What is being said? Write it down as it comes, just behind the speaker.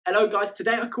Hello guys,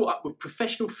 today I caught up with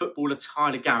professional footballer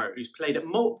Tyler Garrett, who's played at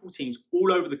multiple teams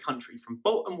all over the country, from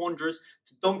Bolton Wanderers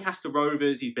to Doncaster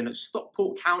Rovers. He's been at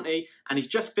Stockport County and he's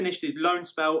just finished his loan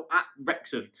spell at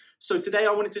Wrexham. So today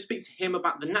I wanted to speak to him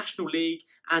about the National League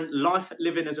and life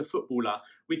living as a footballer.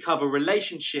 We cover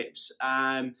relationships,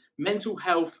 mental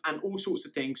health and all sorts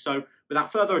of things. So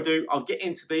without further ado, I'll get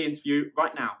into the interview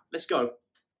right now. Let's go.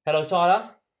 Hello Tyler,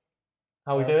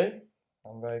 how are we doing?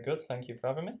 I'm very good, thank you for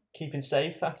having me. Keeping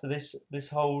safe after this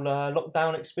whole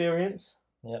lockdown experience?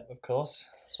 Yeah, of course.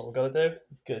 That's what we've got to do.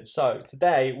 Good. So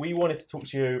today we wanted to talk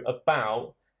to you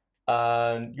about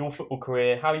your football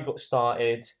career, how you got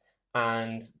started,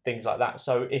 and things like that.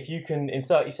 So if you can, in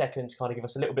 30 seconds, kind of give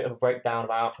us a little bit of a breakdown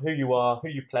about who you are, who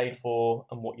you've played for,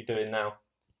 and what you're doing now.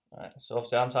 Right, so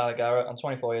obviously I'm Tyler Garrett. I'm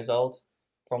 24 years old,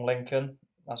 from Lincoln.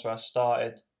 That's where I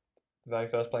started very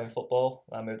first playing football.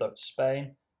 Then I moved over to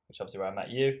Spain, which is obviously where I met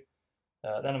you.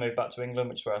 Then I moved back to England,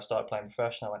 which is where I started playing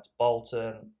professional. I went to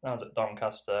Bolton, then I was at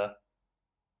Doncaster,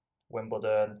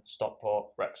 Wimbledon,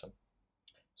 Stockport, Wrexham.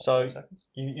 So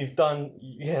you've done,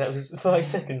 that was 5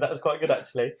 seconds. That was quite good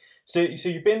actually. So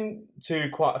you've been to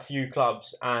quite a few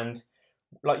clubs, and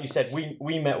like you said,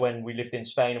 we met when we lived in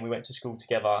Spain and we went to school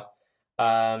together,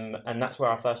 and that's where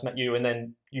I first met you. And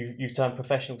then you've turned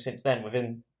professional since then.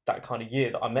 Within that kind of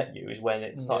year that I met you is when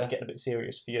it started getting a bit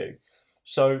serious for you.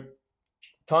 So,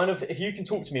 kind of, if you can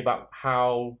talk to me about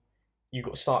how you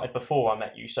got started before I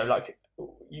met you. So, like,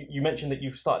 you mentioned that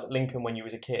you started at Lincoln when you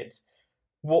was a kid.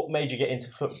 What made you get into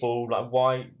football? Like,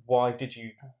 why did you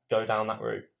go down that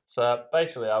route? So,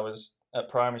 basically, I was at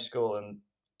primary school and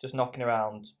just knocking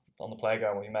around on the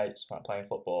playground with my mates, like playing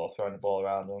football, throwing the ball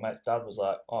around. And my mate's dad was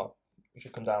like, "Oh, we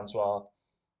should come down to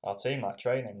our team, like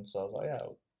training." So I was like, "Yeah,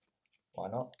 why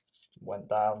not?" Went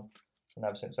down, and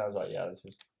ever since then I was like, "Yeah, this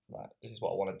is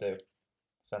what I want to do."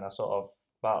 So then I sort of,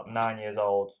 about 9 years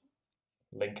old,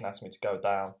 Lincoln asked me to go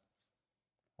down.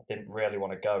 I didn't really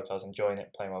want to go because I was enjoying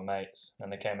it playing with my mates.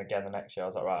 And they came again the next year. I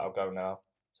was like, right, I'll go now.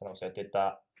 So then obviously I did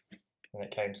that. And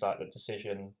it came to like the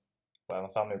decision where my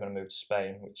family were going to move to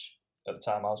Spain, which at the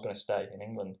time I was going to stay in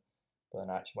England. But then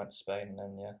I actually went to Spain, and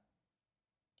then, yeah,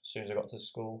 as soon as I got to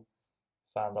school,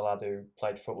 found a lad who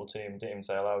played football team, didn't even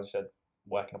say hello, he said,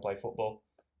 "Where can I play football?"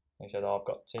 He said, "Oh, I've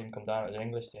got a team come down." It was an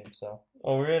English team, so.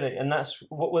 Oh, really? And that's,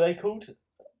 what were they called?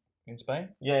 In Spain?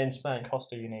 Yeah, in Spain.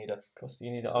 Costa Unida. Costa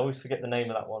Unida. I always forget the name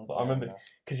of that one, but I remember,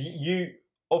 because you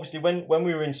obviously, when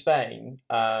we were in Spain,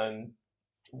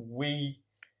 we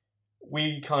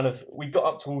got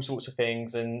up to all sorts of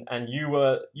things, and you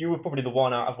were probably the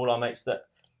one out of all our mates that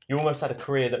you almost had a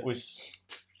career that was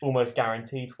almost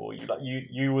guaranteed for you. Like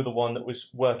you were the one that was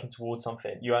working towards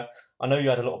something. I know you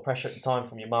had a lot of pressure at the time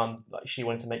from your mum. Like, she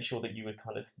wanted to make sure that you were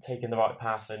kind of taking the right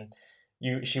path, and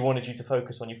she wanted you to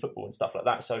focus on your football and stuff like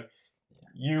that. So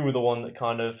you were the one that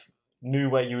kind of knew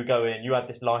where you were going. You had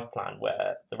this life plan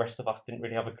where the rest of us didn't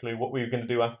really have a clue what we were going to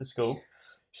do after school.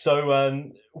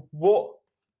 So what,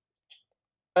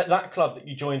 at that club that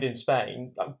you joined in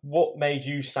Spain, like, what made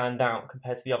you stand out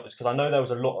compared to the others? Because I know there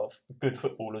was a lot of good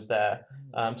footballers there.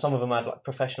 Some of them had like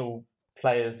professional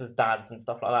players as dads and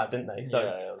stuff like that, didn't they? So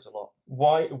yeah, it was a lot.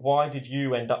 Why did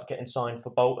you end up getting signed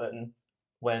for Bolton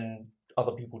when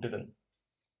other people didn't?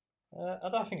 I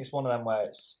don't think it's one of them where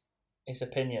it's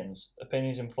opinions.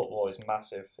 Opinions in football is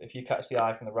massive. If you catch the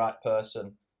eye from the right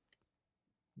person,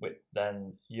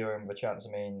 then you're in with a chance.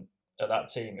 I mean, at that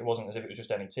team, it wasn't as if it was just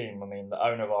any team. I mean, the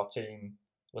owner of our team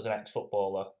was an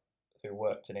ex-footballer who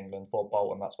worked in England for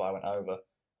Bolton. That's why I went over.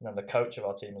 And then the coach of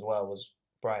our team as well was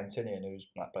Brian Tinian, who's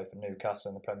like played for Newcastle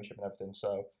in the Premiership and everything.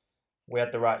 So we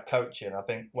had the right coaching. I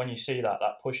think when you see that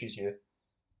pushes you.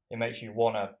 It makes you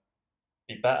want to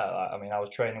be better. I mean, I was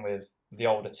training with the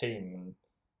older team and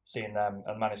seeing them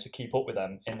and managed to keep up with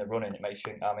them in the running. It makes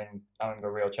you think I'm in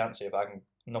a real chance here. If I can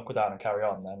knuckle down and carry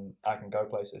on, then I can go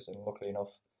places. And luckily enough,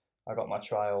 I got my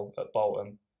trial at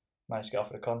Bolton, managed to get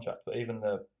offered a contract. But even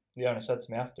the owner said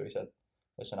to me after, he said,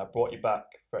 "Listen, I brought you back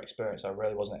for experience. I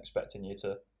really wasn't expecting you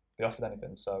to be offered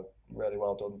anything. So really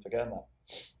well done for getting that."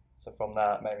 So from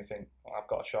that, it made me think, I've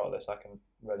got a shot at this. I can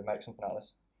really make something out of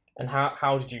this. And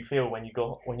how did you feel when you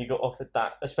got offered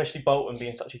that, especially Bolton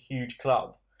being such a huge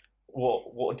club?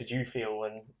 What did you feel,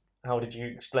 and how did you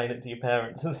explain it to your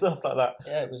parents and stuff like that?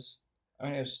 Yeah, it was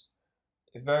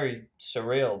very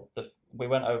surreal. We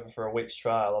went over for a week's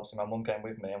trial. Obviously, my mum came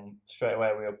with me, and straight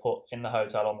away we were put in the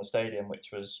hotel on the stadium, which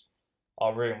was,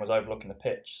 our room was overlooking the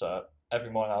pitch. So every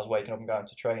morning I was waking up and going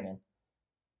to training.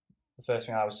 The first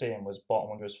thing I was seeing was Bolton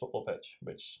Wanderers football pitch,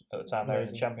 which at the time they were in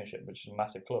the Championship, which is a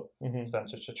massive club. Mm-hmm. So then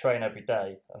to train every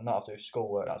day and not have to do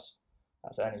schoolwork,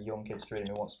 that's any young kid's dream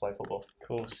who wants to play football. Of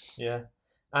course, yeah.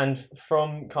 And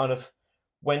from kind of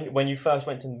when you first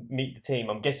went to meet the team,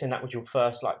 I'm guessing that was your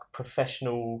first like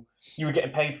professional. You were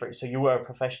getting paid for it, so you were a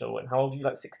professional. And how old were you?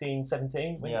 Like 16,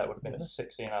 17? Yeah, it would have been at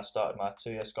 16. I started my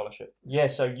 2-year scholarship. Yeah,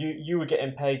 so you were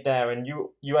getting paid there, and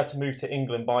you had to move to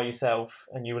England by yourself,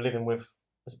 and you were living with,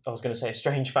 I was going to say a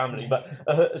strange family, but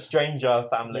a stranger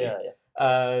family. Yeah,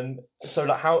 yeah. So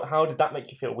like, how did that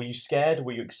make you feel? Were you scared?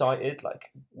 Were you excited?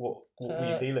 Like, what were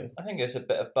you feeling? I think it's a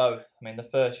bit of both. I mean, the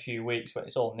first few weeks when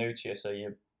it's all new to you, so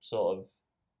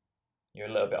you're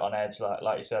a little bit on edge.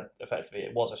 Like you said, effectively,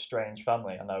 it was a strange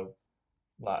family. I know.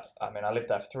 Like, I mean, I lived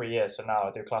there for 3 years, so now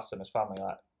I do class them as family.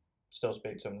 Like, still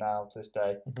speak to them now to this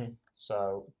day. Mm-hmm.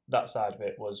 So that side of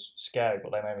it was scary,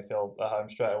 but they made me feel at home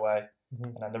straight away.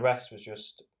 Mm-hmm. And then the rest was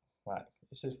just like,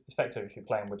 it's effective if you're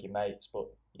playing with your mates, but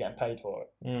you're getting paid for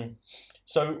it. Mm.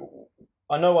 So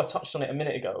I know I touched on it a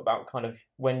minute ago about kind of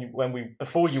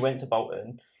before you went to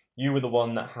Bolton, you were the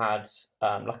one that had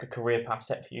like a career path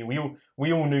set for you.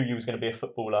 We all knew you was going to be a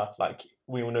footballer. Like,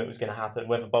 we all knew it was going to happen,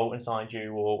 whether Bolton signed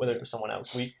you or whether it was someone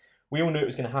else. We all knew it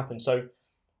was going to happen. So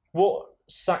what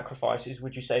sacrifices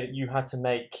would you say that you had to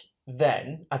make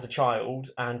then as a child,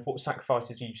 and what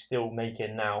sacrifices are you still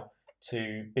making now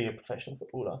to be a professional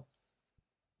footballer?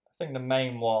 I think the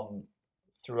main one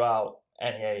throughout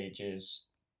any age is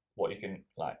what you can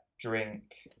like drink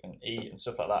and eat and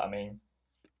stuff like that. I mean,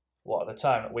 at the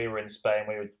time that we were in Spain,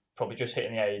 we were probably just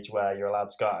hitting the age where you're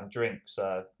allowed to go out and drink.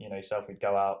 So, you know yourself, we'd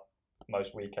go out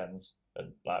most weekends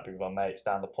and like be with our mates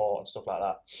down the port and stuff like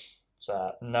that.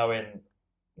 So knowing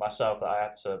myself that I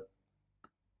had to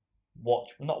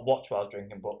not watch while I was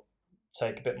drinking, but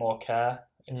take a bit more care.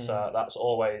 It's that's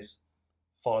always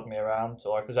followed me around.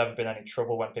 Or if there's ever been any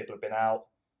trouble when people have been out,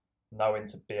 knowing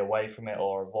to be away from it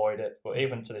or avoid it. But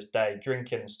even to this day,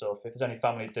 drinking and stuff, if there's any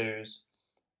family dues,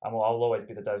 I'll always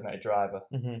be the designated driver.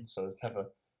 Mm-hmm. So there's never,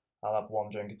 I'll have one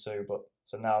drink or two. But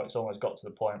so now it's almost got to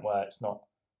the point where it's not,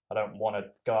 I don't want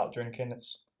to go out drinking.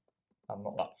 I'm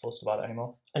not that fussed about it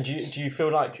anymore. And do you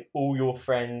feel like all your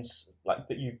friends, like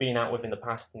that you've been out with in the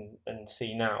past and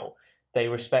see now, they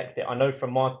respect it? I know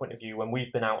from my point of view, when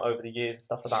we've been out over the years and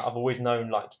stuff like that, I've always known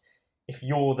like, if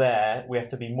you're there, we have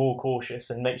to be more cautious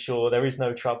and make sure there is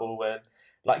no trouble. When,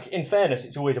 like, in fairness,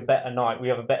 it's always a better night. We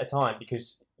have a better time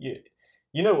because you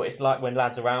know what it's like when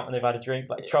lads are out and they've had a drink.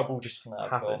 Like, trouble just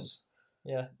happens.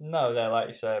 Yeah, no, they're like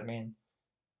you say. I mean,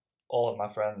 all of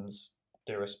my friends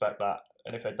do respect that,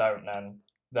 and if they don't, then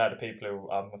they're the people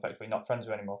who I'm effectively not friends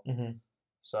with anymore. Mm-hmm.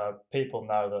 So people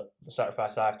know that the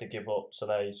sacrifice I have to give up, so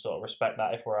they sort of respect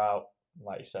that. If we're out,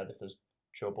 like you said, if there's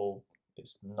trouble,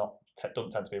 it's not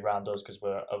doesn't tend to be around us because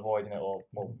we're avoiding it, or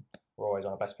well, we're always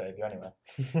on our best behaviour anyway.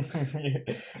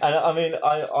 Yeah. And I mean,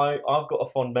 I've got a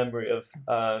fond memory of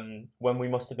when we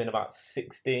must have been about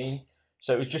 16.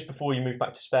 So it was just before you moved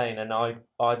back to Spain, and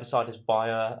I decided to buy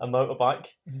a motorbike.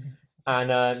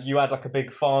 And you had like a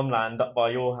big farmland up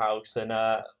by your house, and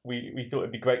we thought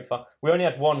it'd be great fun. We only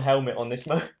had one helmet on this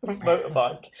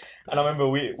motorbike, and I remember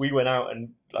we went out, and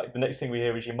like the next thing we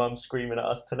hear is your mum screaming at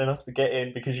us, telling us to get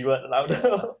in because you weren't allowed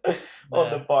on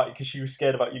the bike because she was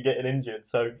scared about you getting injured.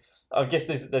 So I guess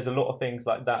there's a lot of things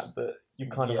like that you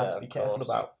kind of had to be careful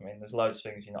about. I mean, there's loads of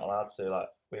things you're not allowed to do. Like,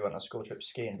 we went on a school trip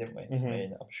skiing, didn't we? Mm-hmm. I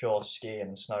mean, I'm sure skiing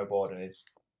and snowboarding is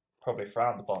probably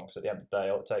frowned upon because at the end of the day,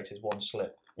 all it takes is one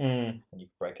slip. And you can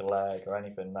break a leg or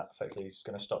anything that effectively is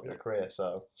going to stop your career.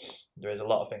 So there is a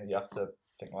lot of things you have to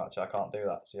think, well, actually, I can't do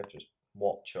that. So you have to just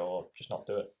watch or just not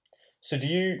do it. So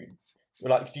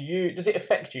does it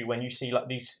affect you when you see like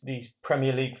these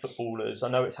Premier League footballers? I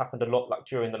know it's happened a lot like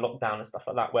during the lockdown and stuff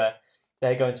like that, where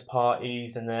they're going to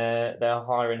parties and they're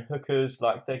hiring hookers,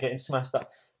 like they're getting smashed up.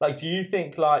 Like, do you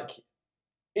think like,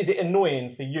 is it annoying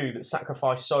for you that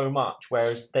sacrifice so much,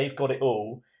 whereas they've got it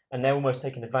all and they're almost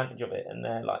taking advantage of it, and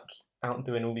they're like out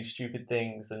doing all these stupid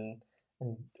things and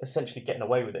essentially getting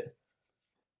away with it?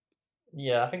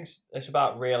 Yeah, I think it's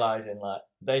about realising, like,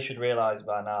 they should realise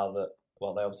by now that,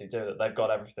 well, they obviously do, that they've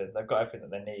got everything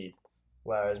that they need,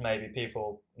 whereas maybe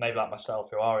people, maybe like myself,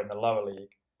 who are in the lower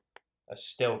league, are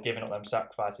still giving up them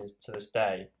sacrifices to this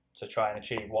day to try and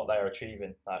achieve what they are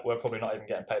achieving. Like, we're probably not even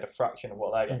getting paid a fraction of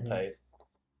what they're getting paid.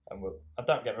 And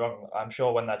don't get me wrong, I'm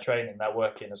sure when they're training, they're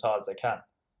working as hard as they can.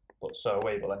 But so are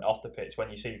we. But then off the pitch,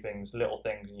 when you see things, little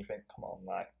things, and you think, come on,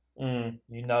 like,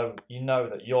 you know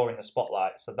that you're in the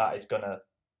spotlight, so that's gonna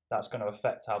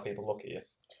affect how people look at you.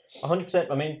 100%.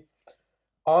 I mean,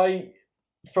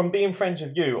 from being friends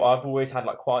with you, I've always had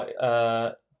like quite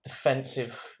a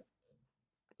defensive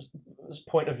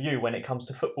point of view when it comes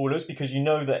to footballers, because you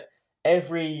know that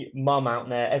every mum out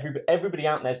there, everybody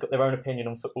out there's got their own opinion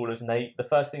on footballers, and the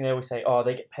first thing they always say, oh,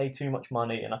 they get paid too much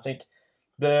money. And I think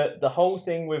the whole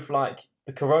thing with like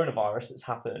the coronavirus that's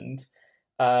happened,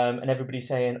 and everybody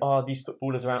saying, "Oh, these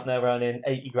footballers are out there earning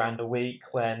 80 grand a week,"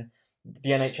 when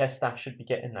the NHS staff should be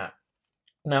getting that.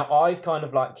 Now, I've kind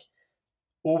of like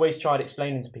always tried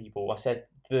explaining to people. I said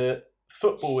the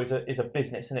football is a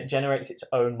business and it generates its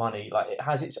own money. Like it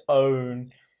has its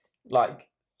own like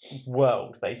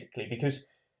world basically, because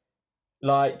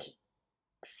like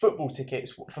football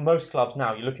tickets for most clubs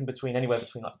now, you're looking between anywhere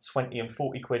between like 20 and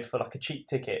 40 quid for like a cheap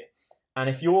ticket. And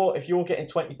if you're getting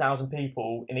 20,000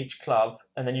 people in each club,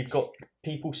 and then you've got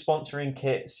people sponsoring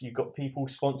kits, you've got people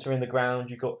sponsoring the ground,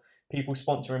 you've got people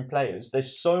sponsoring players,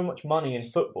 there's so much money in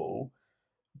football.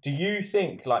 Do you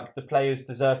think like the players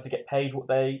deserve to get paid what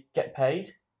they get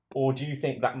paid, or do you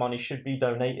think that money should be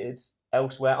donated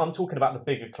elsewhere? I'm talking about the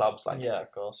bigger clubs, like Yeah,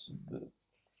 of course.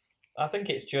 I think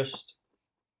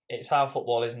it's how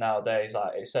football is nowadays.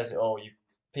 Like it says it all.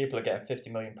 People are getting 50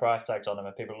 million price tags on him,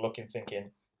 and people are looking,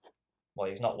 thinking, well,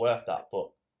 he's not worth that. But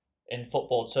in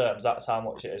football terms, that's how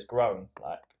much it has grown.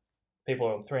 Like people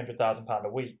are on £300,000 a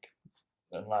week,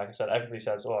 and like I said, everybody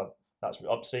says, "Oh, that's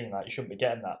obscene. Like you shouldn't be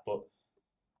getting that." But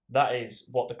that is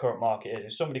what the current market is.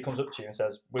 If somebody comes up to you and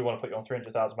says, "We want to put you on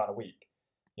 £300,000 a week,"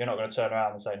 you're not going to turn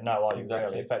around and say, "No, are you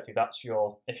Exactly. really?" Effectively, that's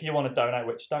your. If you want to donate,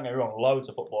 which don't get me wrong, loads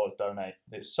of footballers donate.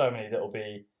 There's so many that will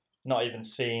be not even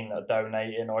seen that are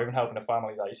donating or even helping the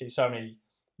families out. You see so many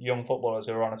young footballers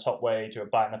who are on a top wage who are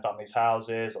buying their families'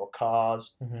 houses or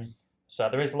cars. Mm-hmm. So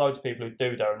there is loads of people who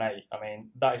do donate. I mean,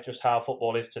 that is just how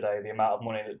football is today. The amount of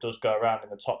money that does go around in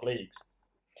the top leagues.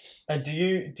 And do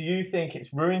you think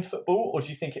it's ruined football, or do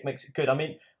you think it makes it good? I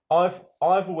mean, I've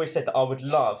always said that I would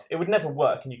love, it would never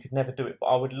work and you could never do it, but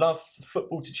I would love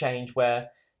football to change where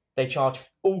they charge,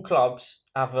 all clubs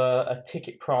have a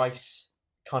ticket price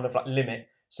kind of like limit,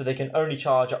 so they can only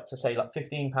charge up to say like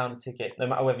 £15 a ticket, no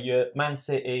matter whether you're Man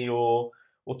City or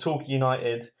Torquay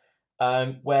United,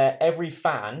 where every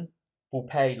fan will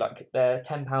pay like their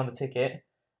 £10 a ticket.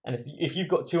 And if you've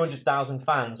got 200,000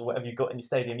 fans or whatever you've got in your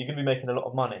stadium, you're going to be making a lot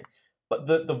of money. But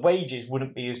the wages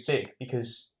wouldn't be as big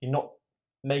because you're not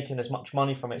making as much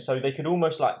money from it. So they could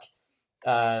almost like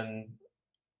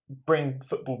bring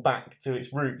football back to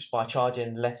its roots by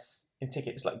charging less in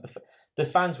tickets. Like the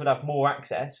fans would have more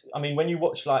access. I mean, when you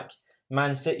watch like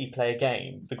Man City play a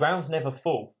game, the ground's never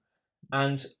full.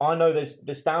 And I know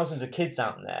there's thousands of kids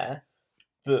out there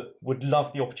that would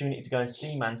love the opportunity to go and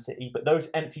see Man City, but those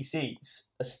empty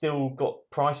seats are still got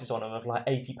prices on them of like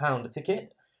 £80 a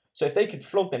ticket. So if they could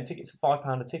flog them tickets for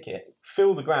 £5 a ticket,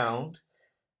 fill the ground,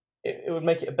 it would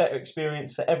make it a better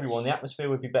experience for everyone. The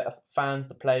atmosphere would be better for fans,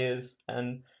 the players,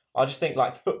 and I just think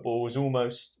like football has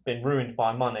almost been ruined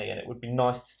by money, and it would be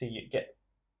nice to see it get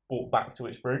brought back to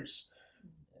its roots.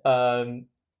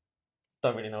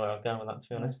 Don't really know where I was going with that, to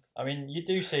be honest. I mean, you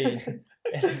do see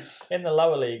in the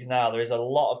lower leagues now, there is a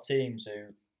lot of teams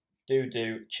who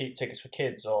do cheap tickets for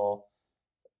kids, or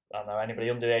I don't know, anybody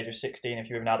under the age of 16. If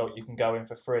you're an adult, you can go in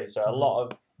for free. So a lot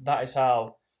of that is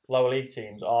how lower league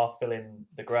teams are filling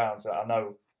the grounds. I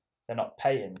know they're not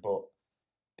paying, but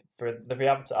for the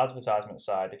advertisement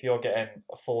side, if you're getting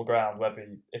a full ground,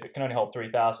 if it can only hold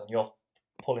 3,000, you're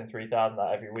pulling 3,000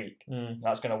 out every week.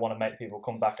 That's going to want to make people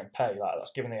come back and pay. Like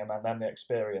that's giving them the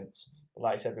experience. But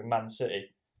like I said with Man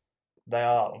City, they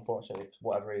are unfortunately for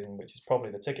whatever reason, which is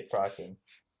probably the ticket pricing.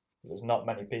 There's not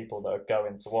many people that are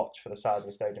going to watch for the size of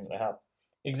the stadium that they have.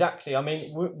 Exactly. I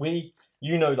mean, we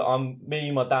you know that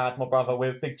me, my dad, my brother,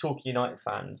 we're big Torquay United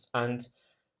fans, and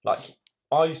like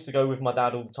I used to go with my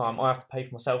dad all the time. I have to pay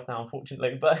for myself now,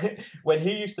 unfortunately. But when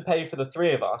he used to pay for the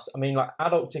three of us, I mean, like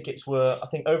adult tickets were, I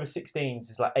think, over 16s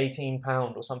is like £18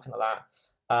 or something like that.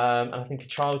 And I think a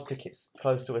child's ticket's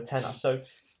close to a tenner. So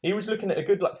he was looking at a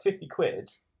good like 50 quid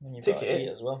ticket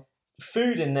as well.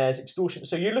 Food in there is extortion.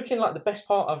 So you're looking like the best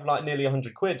part of like nearly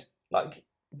 100 quid. Like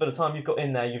by the time you've got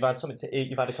in there, you've had something to eat,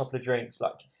 you've had a couple of drinks.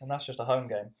 Like, and that's just a home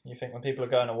game. You think when people are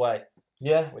going away,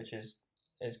 yeah, which is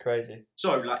crazy.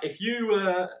 So, like, if you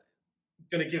were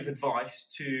going to give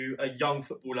advice to a young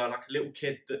footballer, like a little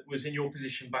kid that was in your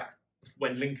position back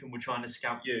when Lincoln were trying to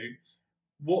scout you,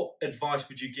 what advice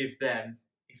would you give them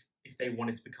if they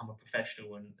wanted to become a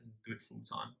professional and do it full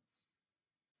time?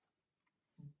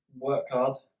 Work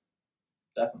hard,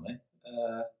 definitely.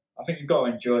 I think you've got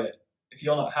to enjoy it. If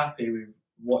you're not happy with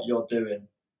what you're doing,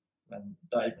 then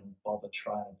don't even bother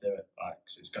trying to do it. Like,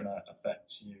 'cause it's going to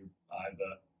affect you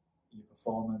either your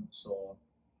performance or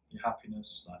your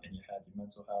happiness, like in your head, your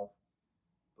mental health.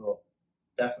 But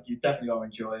you definitely got to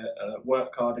enjoy it.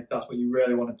 Work hard if that's what you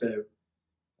really want to do,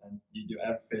 and you do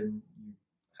everything you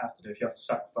have to do. If you have to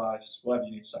sacrifice whatever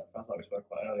you need to sacrifice, like we spoke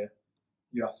about earlier,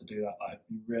 you have to do that. Like, if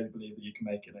you really believe that you can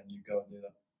make it, then you go and do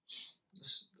that.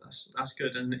 That's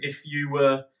good. And if you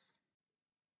were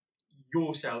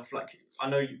yourself, like I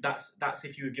know that's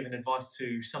if you were giving advice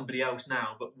to somebody else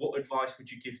now, but what advice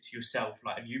would you give to yourself?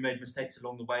 Like, have you made mistakes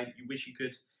along the way that you wish you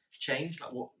could change?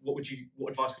 Like, what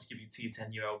advice would you give to your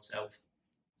 10-year-old self?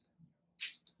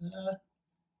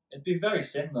 It'd be very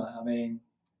similar. I mean,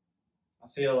 I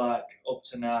feel like up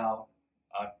to now,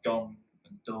 I've gone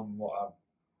and done what I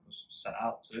was set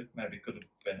out to. Maybe it could have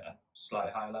been at a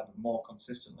slightly higher level more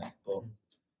consistently, but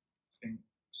I think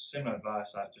similar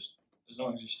advice, like just as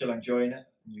long as you're still enjoying it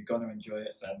and you're going to enjoy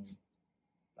it, then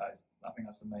I think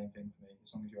that's the main thing for me.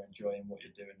 As long as you're enjoying what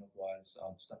you're doing, otherwise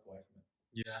I'll step away from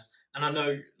it. Yeah, and I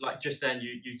know, like just then,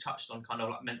 you touched on kind of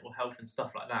like mental health and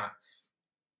stuff like that.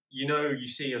 You know, you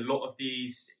see a lot of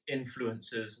these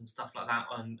influencers and stuff like that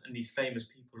and these famous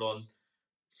people on.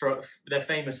 They're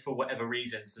famous for whatever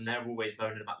reasons, and they're always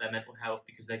moaning about their mental health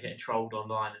because they're getting trolled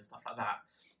online and stuff like that.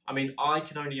 I mean, I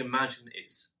can only imagine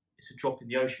it's a drop in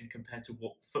the ocean compared to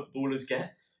what footballers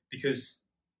get, because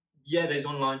yeah, there's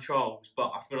online trolls, but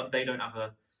I feel like they don't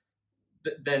have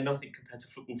they're nothing compared to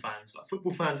football fans. Like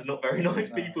football fans are not very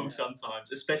nice people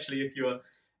sometimes, especially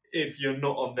if you're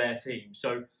not on their team.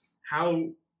 So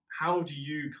how do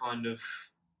you kind of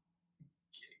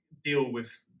deal with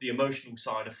the emotional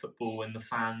side of football and the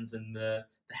fans and the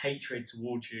hatred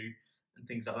towards you and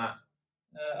things like that?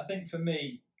 I think for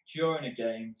me, during a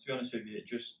game, to be honest with you, it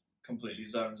just completely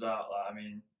zones out. Like, I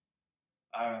mean,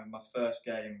 I remember my first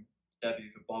game debut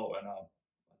for Bolton.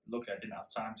 Luckily, I didn't have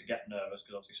time to get nervous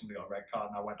because obviously somebody got a red card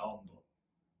and I went on. But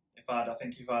if I'd have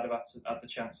had the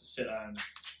chance to sit there and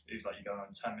it was like you're going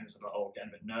on 10 minutes, I'd be like, oh, getting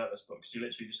a bit nervous, but because you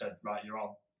literally just said, right, you're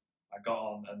on. I got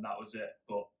on and that was it.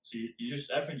 But so you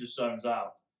just everything just zones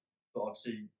out. But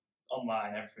obviously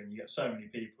online, everything, you get so many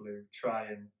people who try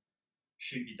and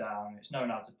shoot you down. It's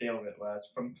knowing how to deal with it. Whereas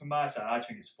from my side, I just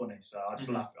think it's funny, so I just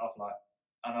laugh it off. Like,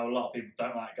 I know a lot of people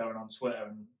don't like going on Twitter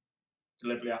and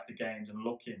deliberately after games and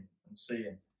looking and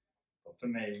seeing. But for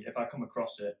me, if I come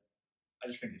across it, I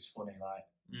just think it's funny. Like,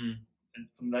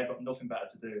 and they've got nothing better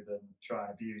to do than try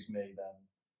and abuse me, then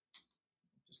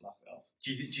just laugh it off.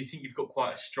 Do you think you've got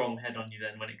quite a strong head on you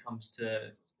then when it comes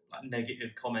to like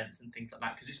negative comments and things like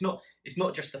that? Because it's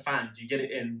not just the fans. You get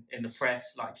it in the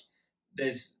press. Like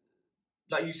there's,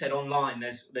 like you said, online.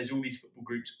 There's all these football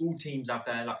groups. All teams have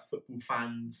their like football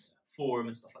fans forum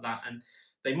and stuff like that, and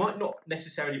they might not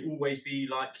necessarily always be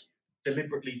like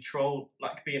deliberately troll,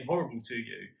 like being horrible to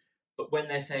you. But when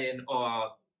they're saying,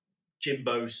 "Oh,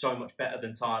 Jimbo's so much better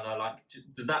than Tyler," like,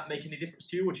 does that make any difference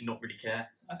to you, or do you not really care?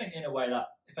 I think in a way that,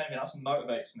 if anything, that's what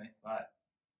motivates me. Like,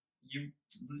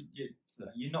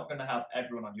 you're not going to have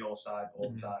everyone on your side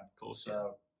all the time. Of course.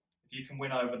 So if you can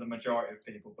win over the majority of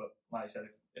people, but like I said,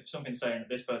 if something's saying that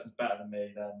this person's better than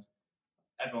me, then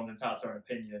everyone's entitled to their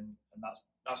opinion, and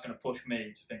that's going to push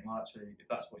me to think, well, actually, if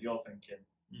that's what you're thinking,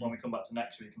 when we come back to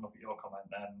next week and look at your comment,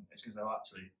 then it's going to say, oh,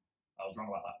 actually, I was wrong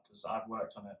about that because I've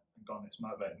worked on it and gone, it's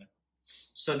motivated me.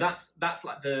 So that's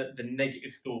like the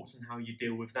negative thoughts and how you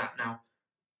deal with that. Now,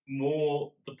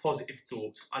 more the positive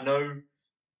thoughts. I know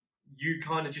you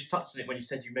kind of just touched on it when you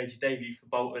said you made your debut for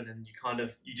Bolton and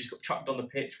you just got chucked on the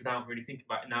pitch without really thinking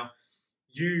about it. Now,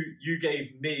 you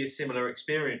gave me a similar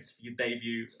experience for your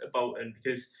debut at Bolton,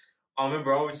 because I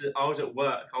remember I was at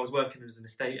work. I was working as an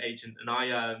estate agent, and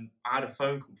I had a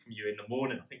phone call from you in the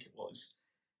morning, I think it was,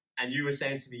 and you were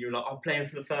saying to me, you were like, "I'm playing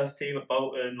for the first team at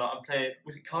Bolton. Like, I'm playing.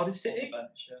 Was it Cardiff City?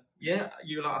 Bench, yeah."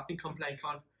 You were like, "I think I'm playing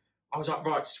Cardiff." I was like,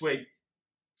 "Right, sweet."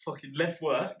 Fucking left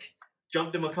work,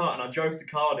 jumped in my car, and I drove to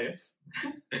Cardiff.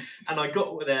 And I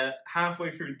got there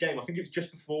halfway through the game. I think it was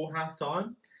just before half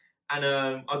time. And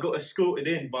I got escorted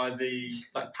in by the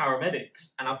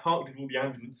paramedics, and I parked with all the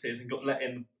ambulances and got let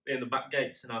in the back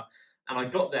gates. And I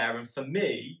got there, and for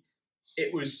me,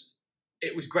 it was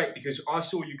great because I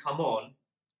saw you come on,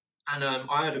 and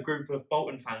I had a group of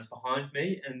Bolton fans behind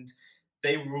me, and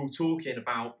they were all talking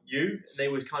about you. They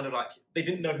was kind of like, they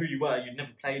didn't know who you were. You'd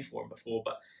never played for them before,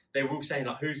 but they were all saying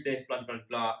like, "Who's this?" Blah blah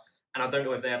blah. And I don't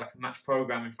know if they had like a match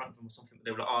program in front of them or something, but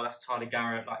they were like, "Oh, that's Tyler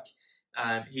Garrett. Like,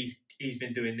 he's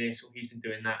been doing this or he's been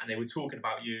doing that," and they were talking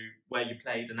about you, where you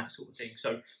played, and that sort of thing.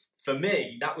 So for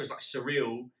me, that was like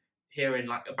surreal, hearing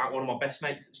like about one of my best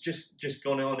mates that's just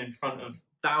gone on in front of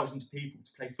thousands of people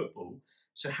to play football.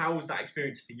 So how was that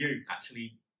experience for you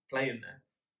actually playing there?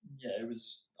 Yeah, it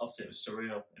was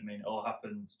surreal. I mean, it all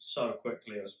happened so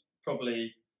quickly. It was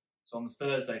probably on the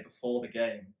Thursday before the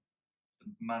game. The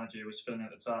manager who was filling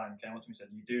at the time came up to me and said,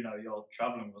 "You do know you're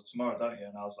travelling with us tomorrow, don't you?"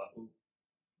 And I was like, "Well,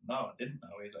 no, I didn't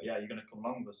know." He's like, "Yeah, you're going to come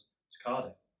along with us to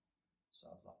Cardiff." So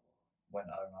I was like, went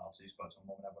home, I obviously spoke to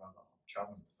my mum and everyone. I was like, "I'm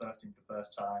travelling with the first team for the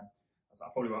first time." I was like,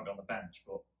 "I probably won't be on the bench,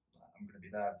 but I'm I'm going to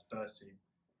be there with the first team.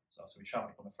 So we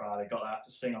travelled up on the Friday, got there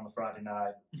to sing on the Friday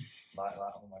night, like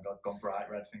that. Oh my God, gone bright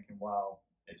red, thinking, wow,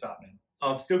 it's happening.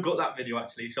 I've still got that video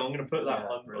actually, so I'm going to put that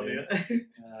on. Brilliant.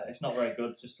 It's not very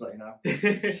good, just to let you know.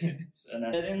 And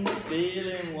then Getting the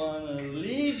feeling, wanna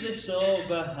leave this all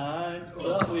behind.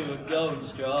 Thought we were going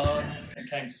strong. it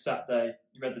came to Saturday,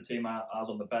 you read the team out, I was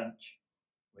on the bench,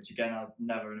 which again, I've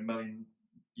never in a million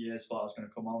years thought I was going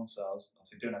to come on, so I was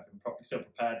obviously doing everything properly, still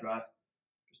prepared, right?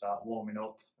 Just out warming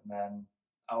up, and then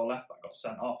our left back got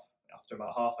sent off after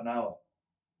about half an hour.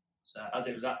 So as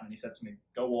it was happening, he said to me,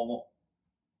 "Go warm up."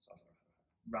 So I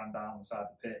ran down the side of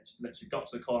the pitch, literally got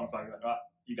to the corner flag, went, "Right,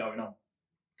 you going on?"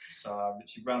 So I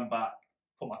literally ran back,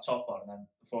 put my top on, and then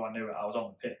before I knew it, I was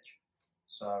on the pitch.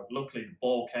 So luckily the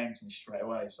ball came to me straight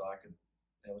away, so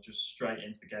it was just straight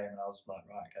into the game, and I was like,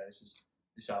 right, okay, this is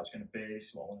how it's going to be, this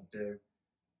is what I want to do.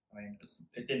 I mean,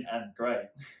 it didn't end great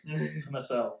for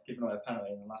myself, giving away a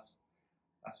penalty in the last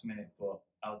minute, but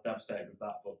I was devastated with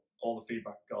that. But all the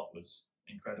feedback I got was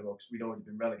incredible because we'd already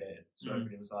been relegated, so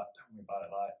everybody was like, "Tell me about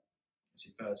it, like it's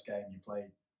your first game, you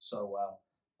played so well."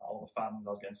 Like, all the fans, I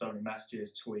was getting so many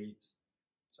messages, tweets,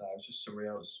 so it was just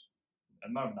surreal. It was a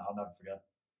moment that I'll never forget.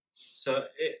 So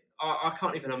I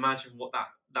can't even imagine what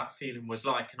that feeling was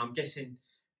like, and I'm guessing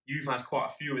you've had quite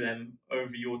a few of them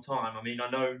over your time. I mean, I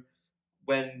know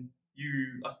when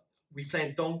we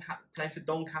played playing for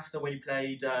Doncaster when you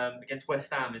played against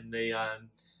West Ham in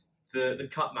the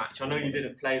cup match. I know you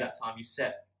didn't play that time. You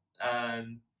sat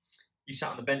on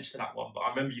the bench for that one, but I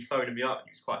remember you phoning me up and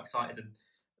you was quite excited. And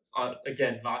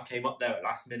I came up there at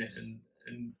last minute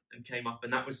and came up,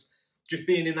 and that was just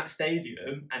being in that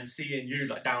stadium and seeing you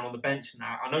like down on the bench. And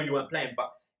that, I know you weren't playing,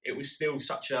 but it was still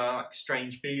such a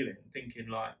strange feeling, thinking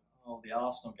like. Oh, the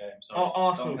Arsenal game. Sorry. Oh,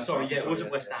 Arsenal. Sorry, yeah, it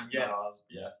wasn't West Ham. Yeah,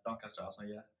 Doncaster, Arsenal.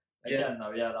 Yeah. Again,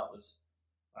 though, that was.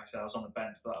 Like I said, I was on the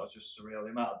bench, but that was just surreal. The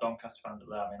amount of Doncaster fans up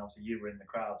there. I mean, obviously you were in the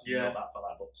crowd, so you know that for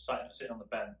that. But sitting on the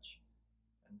bench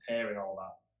and hearing all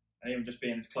that, and even just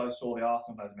being as close to all the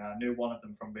Arsenal players. I mean, I knew one of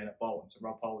them from being at Bolton, so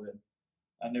Rob Holding.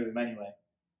 I knew him anyway,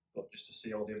 but just to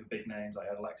see all the other big names, like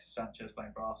Alexis Sanchez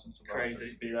playing for Arsenal,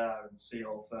 to be there and see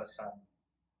all firsthand.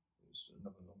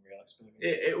 Another unreal experience.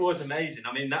 It was amazing.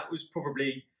 I mean, that was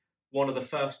probably one of the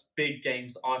first big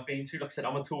games that I've been to. Like I said,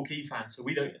 I'm a Torquay fan, so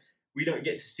we don't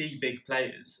get to see big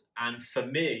players. And for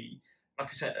me, like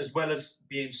I said, as well as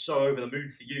being so over the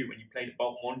moon for you when you played at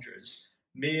Bolton Wanderers,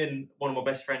 me and one of my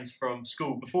best friends from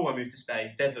school before I moved to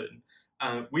Spain, Devon,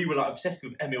 we were like obsessed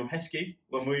with Emile Heskey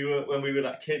when we were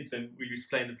like kids, and we used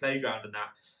to play in the playground and that.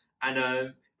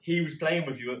 And he was playing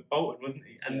with you at Bolton, wasn't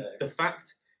he? And the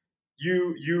fact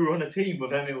you were on a team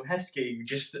with Emile Heskey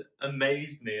just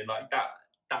amazed me, and like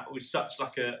that was such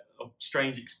like a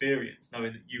strange experience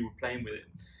knowing that you were playing with him.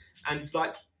 And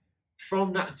like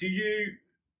from that,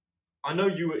 I know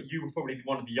you were probably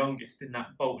one of the youngest in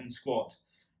that Bolton squad.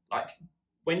 Like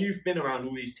when you've been around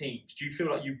all these teams, do you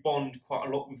feel like you bond quite a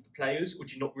lot with the players, or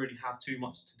do you not really have too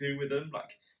much to do with them?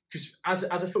 Like, because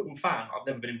as a football fan, I've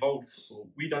never been involved with football.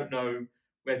 We don't know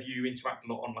whether you interact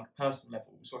a lot on like personal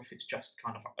levels, or if it's just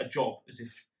kind of like a job, as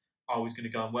if I was going to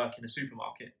go and work in a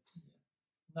supermarket.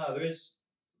 No, there is.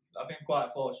 I've been quite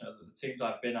fortunate that the teams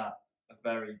I've been at are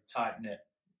very tight knit,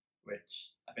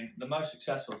 which I think the most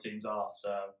successful teams are.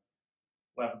 So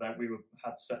whether we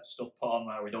had set stuff put on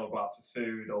where we'd all go out for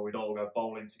food or we'd all go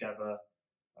bowling together.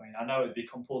 I mean, I know it'd be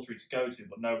compulsory to go to,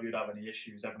 but nobody would have any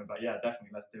issues. Everyone would be like, yeah, definitely,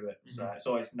 let's do it. Mm-hmm. So it's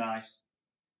always nice.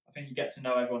 I think you get to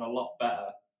know everyone a lot better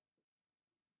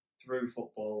through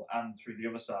football and through the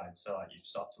other side. So like, you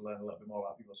start to learn a little bit more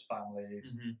about people's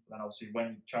families. Mm-hmm. Then obviously when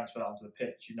you transfer that onto the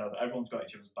pitch, you know that everyone's got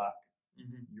each other's back.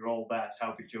 Mm-hmm. You're all there to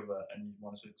help each other and you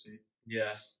want to succeed.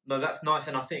 Yeah, no, that's nice.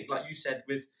 And I think, like you said,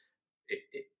 with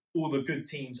all the good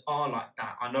teams are like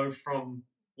that. I know from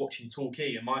watching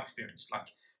Torquay and my experience, like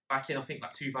back in, I think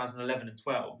like 2011 and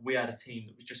 12, we had a team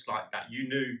that was just like that.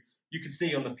 You could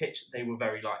see on the pitch that they were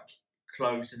very like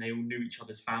close and they all knew each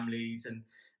other's families and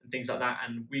things like that.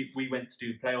 And we went to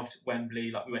do the playoffs at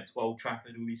Wembley, like we went to Old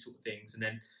Trafford, all these sort of things. And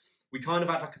then we kind of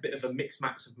had like a bit of a mixed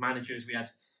match of managers. We had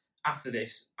after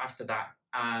that,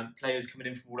 players coming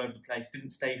in from all over the place,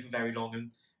 didn't stay for very long, and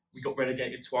we got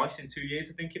relegated twice in 2 years,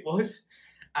 I think it was.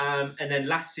 And then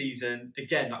last season,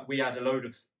 again, like we had a load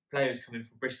of players coming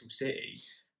from Bristol City,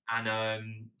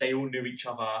 and they all knew each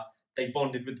other. They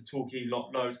bonded with the Torquay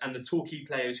loads, and the Torquay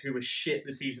players who were shit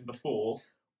the season before,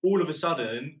 all of a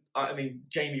sudden, I mean,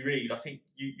 Jamie Reid, I think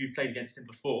you played against him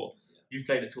before. Yeah. You've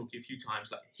played at Torquay a few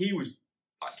times. Like he was,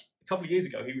 like a couple of years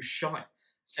ago, he was shy.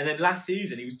 And then last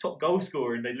season, he was top goal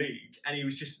scorer in the league, and he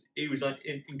was like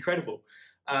incredible.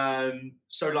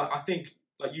 So like I think,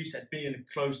 like you said, being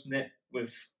close knit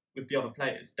with with the other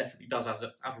players definitely does have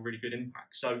a really good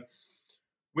impact. So,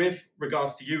 with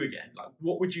regards to you again, like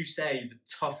what would you say the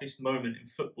toughest moment in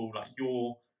football, like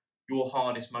your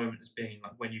hardest moment has been,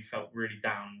 like when you felt really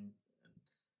down?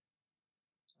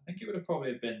 I think it would have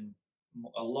probably been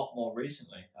a lot more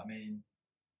recently. I mean,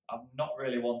 I'm not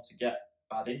really one to get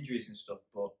bad injuries and stuff,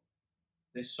 but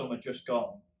this summer just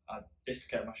gone, I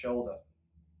dislocated my shoulder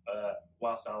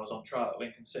whilst I was on trial at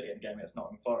Lincoln City in a game against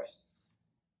Nottingham Forest.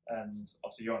 And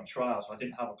obviously you're on trial, so I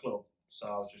didn't have a club, so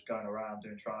I was just going around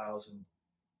doing trials and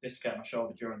dislocated my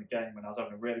shoulder during the game when I was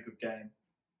having a really good game,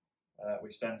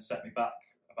 which then set me back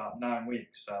about 9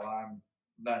 weeks. So I'm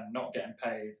then not getting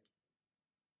paid.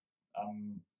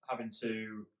 I'm having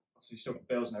to obviously still got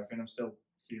bills and everything. I'm still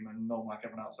human, normal like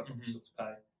everyone else. I've got stuff to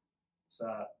pay.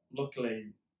 So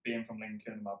luckily, being from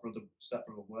Lincoln, my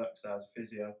stepbrother works there as a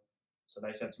physio. So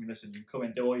they said to me, listen, you come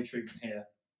and do all your treatment here,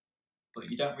 but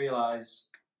you don't realise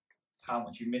how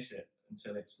much you miss it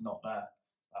until it's not there.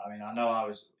 I mean, I know I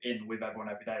was in with everyone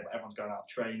every day, but everyone's going out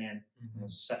training.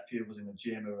 There's a set few of us in the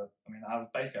gym. I was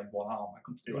basically had one arm. I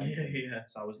couldn't do anything.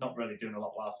 So I was not really doing a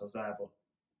lot whilst I was there, but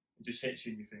it just hits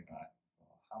you and you think, like,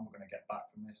 oh, how am I going to get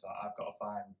back from this? Like, I've got to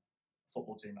find a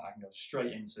football team that I can go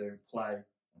straight into, play,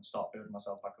 and start building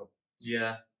myself back up.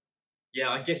 Yeah,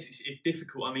 I guess it's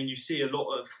difficult. I mean, you see a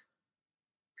lot of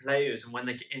players, and when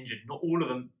they get injured, not all of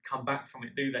them come back from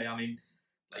it, do they? I mean,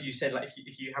 like you said, like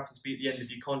if you happen to be at the end of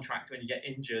your contract when you get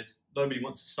injured, nobody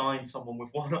wants to sign someone with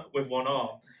one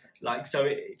arm. Like, so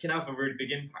it can have a really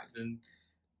big impact. And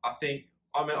I think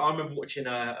I remember watching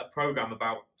a program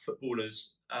about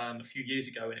footballers a few years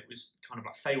ago, and it was kind of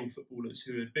like failed footballers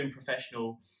who had been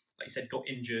professional, like you said, got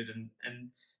injured, and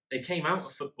they came out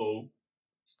of football,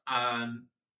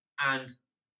 and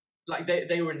like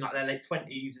they were in like their late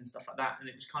 20s and stuff like that, and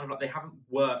it was kind of like they haven't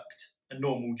worked a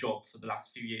normal job for the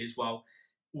last few years while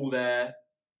all their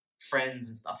friends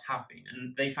and stuff have been,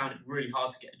 and they found it really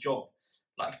hard to get a job.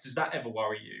 Like, does that ever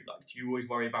worry you? Like, do you always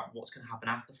worry about what's going to happen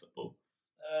after football?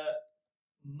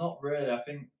 Not really. I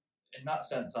think in that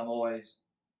sense, I'm always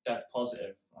dead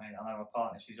positive. I mean, I know my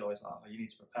partner, she's always like, oh, you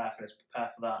need to prepare for this,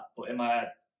 prepare for that. But in my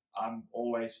head, I'm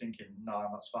always thinking, no,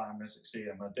 that's fine. I'm going to succeed.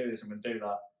 I'm going to do this. I'm going to do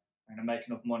that. I'm going to make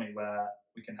enough money where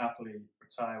we can happily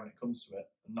retire when it comes to it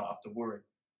and not have to worry.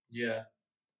 Yeah.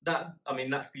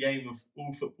 That's the aim of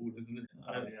all footballers, isn't it?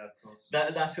 Yeah, of course.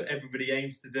 That's what everybody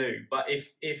aims to do. But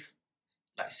if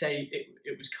like, say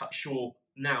it was cut short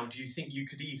now, do you think you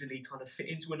could easily kind of fit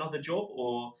into another job,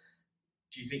 or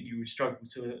do you think you would struggle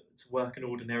to work an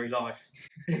ordinary life?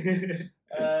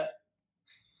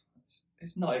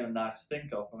 It's not even nice to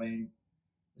think of. I mean,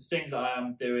 there's things that I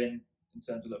am doing in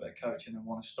terms of a little bit of coaching and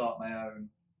want to start my own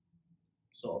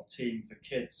sort of team for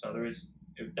kids. So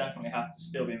it would definitely have to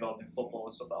still be involved in football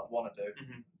and stuff that I'd want to do.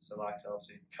 So like,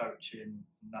 obviously coaching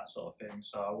and that sort of thing.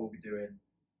 So I will be doing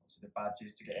obviously the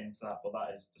badges to get into that, but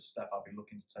that is the step I'll be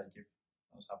looking to take if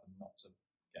I was happen not to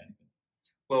get anything.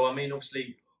 Well, I mean,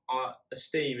 obviously,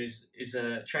 Esteem is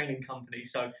a training company,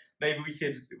 so maybe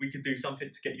we could do something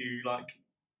to get you like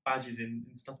badges in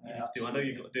stuff that you need to do. I know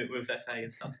you've got to do it with FA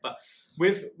and stuff, but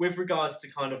with regards to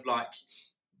kind of like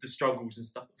the struggles and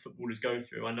stuff that footballers go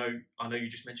through, I know you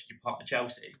just mentioned your partner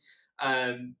Chelsea.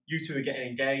 You two are getting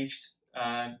engaged,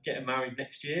 getting married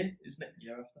next year. Is next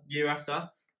year after?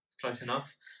 It's close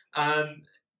enough.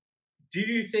 Do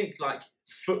you think like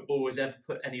football has ever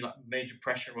put any like major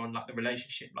pressure on like the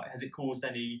relationship? Like, has it caused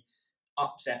any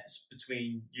upsets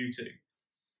between you two?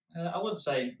 I wouldn't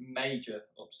say major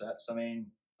upsets. I mean,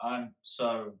 I'm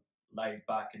so laid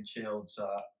back and chilled, so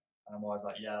I'm always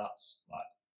like, yeah, that's like,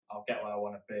 I'll get where I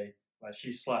want to be. Where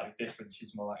she's slightly different.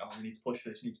 She's more like, oh, we need to push for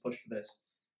this, we need to push for this.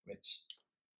 Which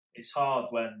it's hard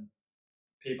when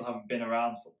people haven't been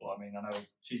around football. I mean, I know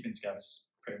she's been together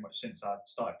pretty much since I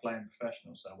started playing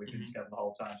professional, so we've been together the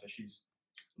whole time. So she's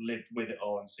lived with it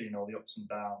all and seen all the ups and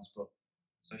downs. But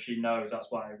so she knows. That's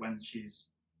why when she's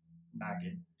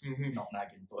nagging, it's not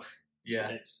nagging, but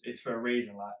yeah, it's for a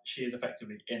reason. Like, she is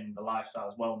effectively in the lifestyle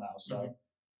as well now. So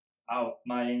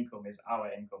my income is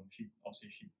our income. She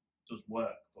does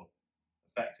work, but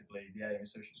effectively the aim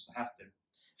is so she doesn't have to.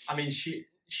 I mean, she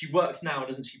works now,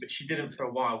 doesn't she? But she didn't for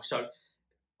a while. So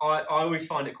I always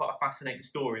find it quite a fascinating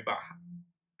story about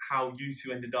how you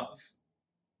two ended up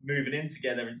moving in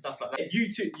together and stuff like that.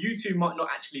 You two might not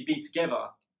actually be together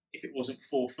if it wasn't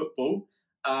for football.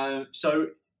 So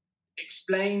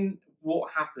explain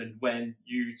what happened when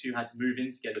you two had to move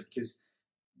in together, because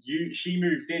she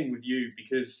moved in with you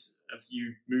because of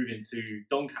you moving to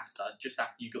Doncaster just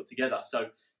after you got together. So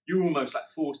you were almost like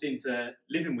forced into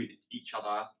living with each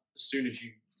other as soon as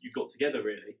you got together,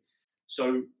 really.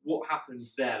 So what happened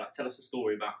there? Like, tell us a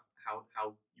story about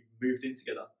how you moved in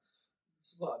together?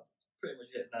 Well, pretty much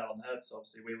hit the nail on the head. So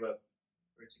obviously we were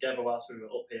together whilst we were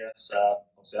up here. So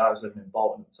obviously I was living in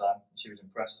Bolton at the time, and she was in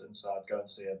Preston. So I'd go and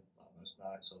see her like, most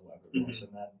nights or whatever it was.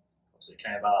 And then obviously it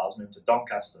came about I was moving to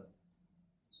Doncaster.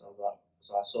 So I was like,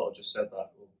 so I sort of just said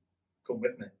that, well, come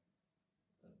with me.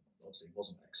 And obviously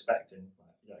wasn't expecting,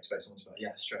 like, you don't expect someone to be like,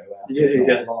 yeah, straight away.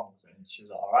 After long. And she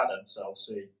was like, all right then. So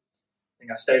obviously, I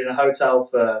think I stayed in a hotel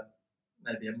for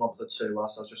maybe a month or two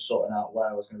whilst I was just sorting out where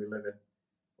I was going to be living.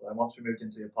 But then once we moved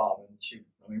into the apartment,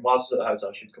 whilst I was at the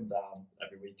hotel, she'd come down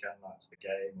every weekend, like to the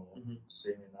game or to see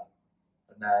me and that.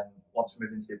 And then once we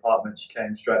moved into the apartment, she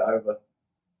came straight over.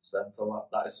 So then for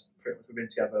that is pretty much, we've been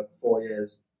together 4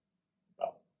 years,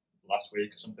 about last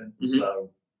week or something. So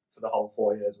for the whole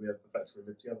 4 years, we have effectively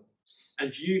lived together.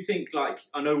 And do you think, like,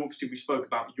 I know obviously we spoke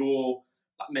about your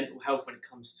like mental health when it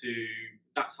comes to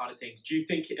that side of things. Do you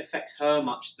think it affects her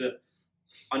much? That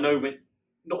I know when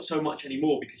not so much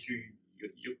anymore because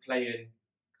you're playing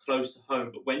close to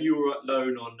home, but when you were at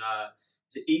loan on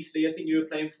is it Eastleigh, I think you were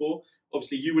playing for?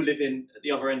 Obviously, you were living at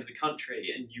the other end of the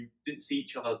country and you didn't see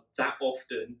each other that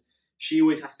often. She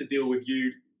always has to deal with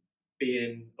you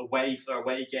being away for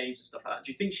away games and stuff like that.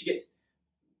 Do you think she gets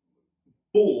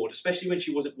bored, especially when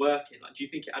she wasn't working? Like, do you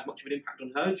think it had much of an impact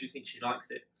on her? Do you think she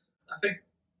likes it? I think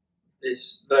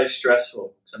it's very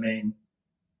stressful. Because, I mean,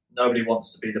 nobody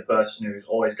wants to be the person who's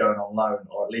always going on loan,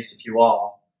 or at least if you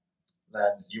are,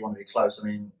 then you want to be close. I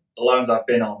mean, the loans I've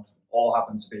been on all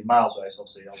happen to be miles away. So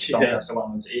obviously, I was Doncaster, I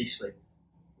went to Eastleigh,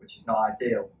 which is not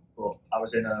ideal. But I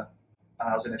was in a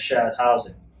shared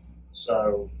housing,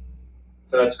 so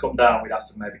for her to come down, we'd have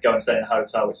to maybe go and stay in a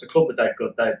hotel. Which the club were dead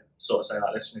good. They'd sort of say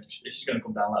like, listen, if she's going to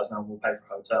come down, let us know, and we'll pay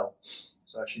for a hotel.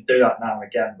 So she'd do that now and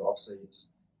again. But obviously, it's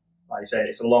like you say,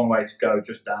 it's a long way to go.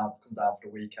 Just come down for the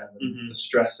weekend, and the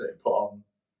stress that it put on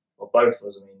both of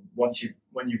us. I mean,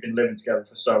 when you've been living together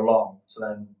for so long, to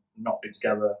then not be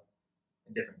together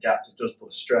in different gaps, it does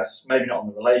put stress. Maybe not on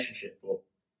the relationship, but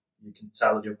you can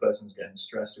tell that the other person's getting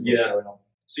stressed with what's going on.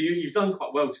 So you've done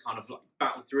quite well to kind of like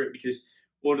battle through it, because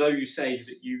although you say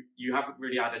that you haven't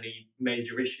really had any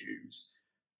major issues,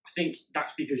 I think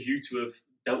that's because you two have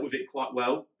dealt with it quite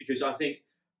well. Because I think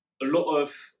a lot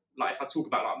of, like, if I talk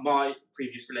about like my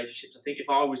previous relationships, I think if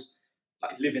I was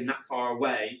like living that far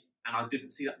away and I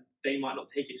didn't see that, they might not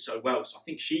take it so well. So I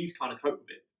think she's kind of coped with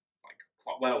it like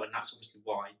quite well, and that's obviously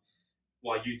why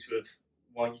you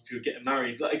two are getting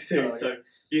married like soon. So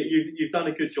you've done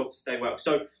a good job to stay well.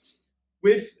 So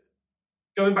with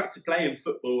going back to playing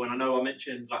football, and I know I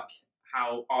mentioned like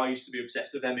how I used to be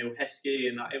obsessed with Emil Heskey,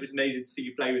 and it was amazing to see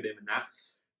you play with him and that.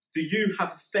 Do you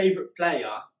have a favourite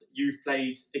player that you've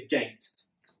played against?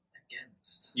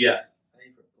 Yeah.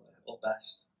 Favourite player or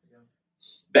best? Yeah.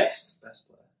 Best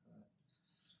player. Right.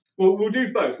 Well, we'll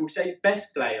do both. We'll say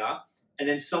best player, and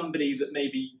then somebody that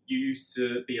maybe you used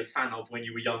to be a fan of when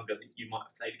you were younger that you might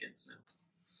have played against now.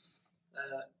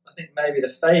 I think maybe the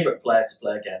favourite player to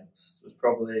play against was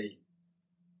probably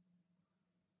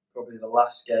the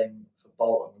last game for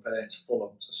Bolton. We played against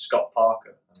Fulham, so Scott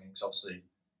Parker. I mean, because obviously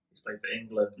he's played for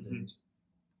England and he's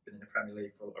been in the Premier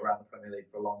League around the Premier League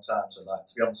for a long time. So like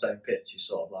to be on the same pitch, you're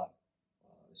sort of like,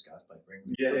 oh, this guy's played for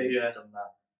England. He's done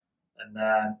that. And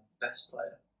then best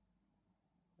player,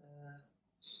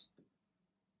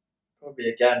 probably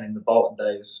again in the Bolton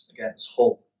days against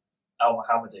Hull, Al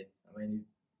Mohammadi. I mean,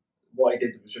 what he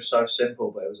did was just so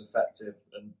simple, but it was effective.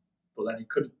 But then he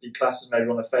could be classed as maybe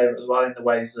one of the favourites as well, in the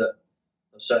ways that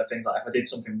there's certain things like if I did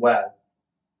something well,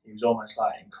 he was almost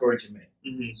like encouraging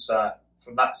me. So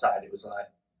from that side, it was like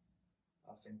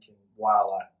I'm thinking, wow,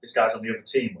 like this guy's on the other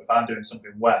team. But if I'm doing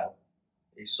something well,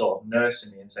 he's sort of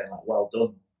nursing me and saying like, well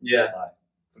done. Yeah. Like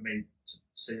for me to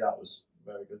see that was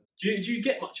very good. Do you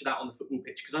get much of that on the football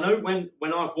pitch? Because I know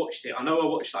when I've watched it, I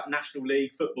watched like National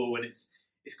League football, and it's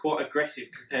quite aggressive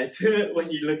compared to when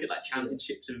you look at like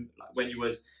championships and like when you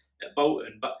was at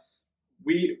Bolton. But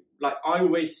I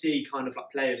always see kind of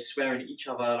like players swearing at each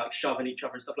other, like shoving each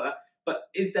other and stuff like that. But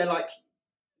is there like,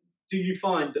 do you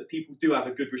find that people do have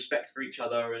a good respect for each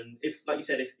other? And if, like you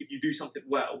said, if you do something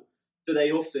well, do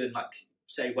they often like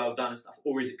say well done and stuff,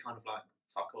 or is it kind of like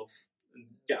fuck off and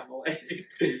get them away?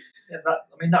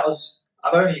 That was.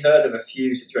 I've only heard of a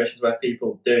few situations where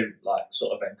people do like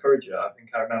sort of encourage you. I think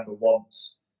I remember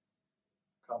once.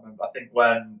 Can't remember. I think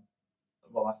when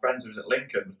my friend who was at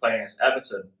Lincoln was playing against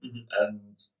Everton, and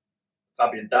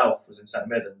Fabian Delph was in centre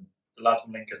mid, and the lad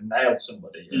from Lincoln nailed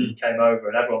somebody, and he came over,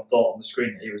 and everyone thought on the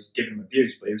screen that he was giving him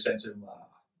abuse, but he was saying to him, I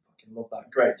fucking love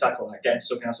that, great tackle, like getting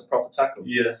stuck in, that's a proper tackle.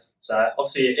 Yeah. So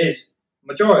obviously it is,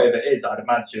 majority of it is, I'd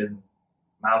imagine,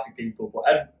 mouthy people,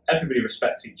 but everybody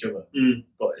respects each other.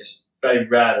 But it's very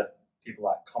rare that people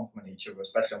like compliment each other,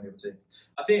 especially on the other team.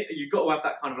 I think you've got to have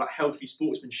that kind of like healthy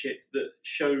sportsmanship that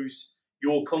shows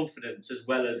your confidence as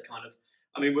well as kind of.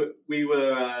 I mean, we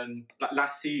were like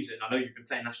last season. I know you've been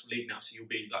playing National League now, so you'll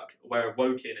be like aware of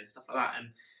Woking and stuff like that.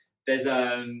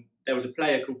 And there was a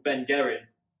player called Ben Guerin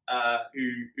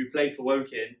who played for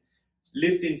Woking,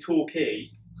 lived in Torquay,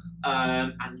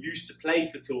 and used to play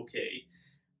for Torquay.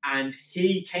 And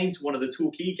he came to one of the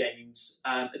Torquay games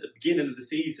at the beginning of the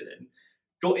season,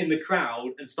 got in the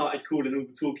crowd and started calling all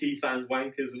the Torquay fans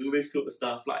wankers and all this sort of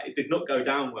stuff. Like, it did not go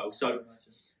down well. So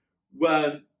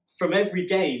from every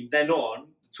game then on,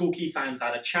 the Torquay fans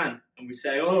had a chant, and we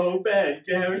say, "Oh, Ben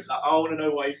Guerin, like, I want to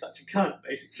know why he's such a cunt,"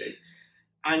 basically.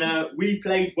 And we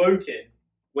played Woking,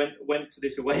 went to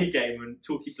this away game when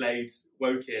Torquay played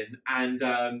Woking, and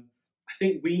I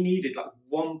think we needed like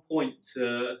 1 point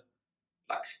to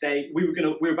like stay. We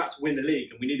were about to win the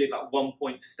league, and we needed like 1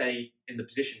 point to stay in the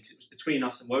position because it was between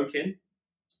us and Woking.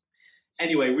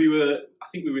 Anyway, I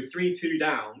think we were 3-2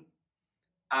 down,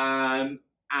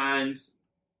 and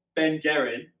Ben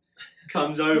Guerin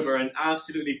comes over and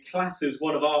absolutely clatters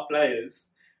one of our players,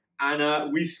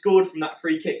 and we scored from that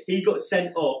free kick. He got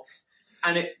sent off,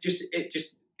 and it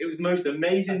was the most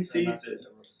amazing season.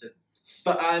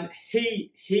 But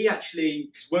he actually,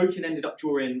 because Woking ended up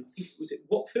drawing, I think, was it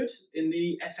Watford in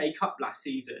the FA Cup last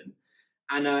season,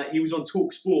 and he was on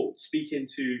Talk Sport speaking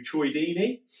to Troy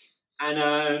Deeney,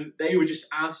 and they were just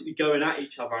absolutely going at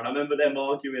each other. And I remember them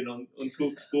arguing on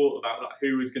Talk Sport about like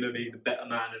who was going to be the better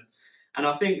man, and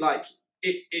I think like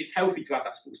it's healthy to have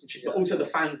that sportsmanship, but also the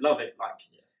fans love it. Like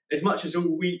as much as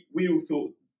we all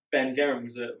thought Ben Guerin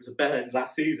was a better than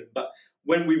last season, but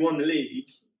when we won the league,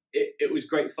 it was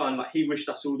great fun. Like he wished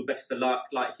us all the best of luck.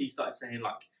 Like he started saying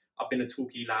like, I've been a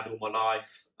Torquay lad all my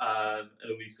life, and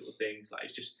all these sort of things. Like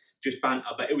it's just banter.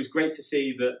 But it was great to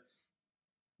see that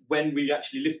when we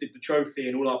actually lifted the trophy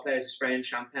and all our players were spraying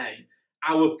champagne,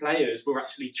 our players were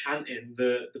actually chanting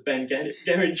the Ben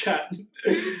Guerin chant,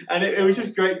 and it was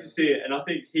just great to see it. And I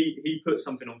think he put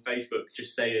something on Facebook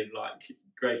just saying like,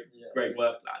 great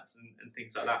work, lads, and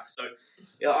things like that. So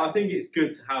yeah, I think it's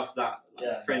good to have that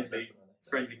friendly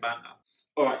banter.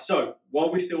 All right, so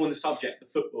while we're still on the subject of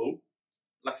football,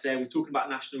 like I say, we're talking about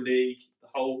National League, the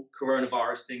whole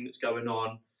coronavirus thing that's going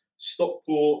on.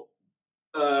 Stockport,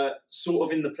 sort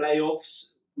of in the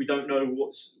playoffs. We don't know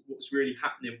what's really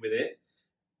happening with it.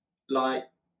 Like,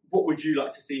 what would you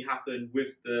like to see happen with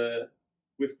the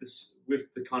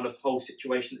kind of whole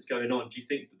situation that's going on? Do you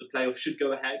think that the playoffs should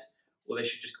go ahead, or they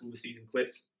should just call the season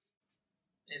quits?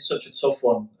 It's such a tough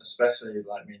one, especially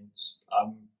like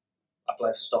I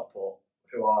play for Stockport,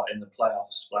 who are in the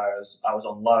playoffs, whereas I was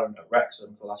on loan at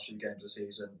Wrexham for the last few games of the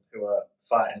season, who are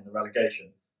fighting in the relegation.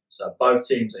 So both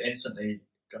teams are instantly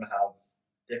going to have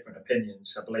different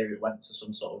opinions. I believe it went to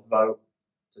some sort of vote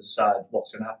to decide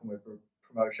what's going to happen with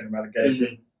promotion and relegation.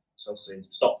 Mm-hmm. So obviously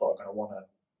Stockport are going to want to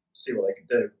see what they can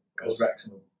do, because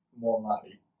Wrexham would more than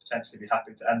likely potentially be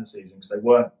happy to end the season because they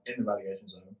weren't in the relegation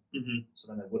zone. Mm-hmm. So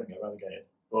then they wouldn't get relegated.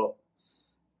 But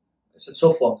it's a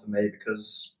tough one for me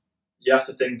because you have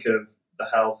to think of the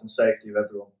health and safety of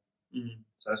everyone. Mm-hmm.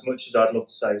 So as much as I'd love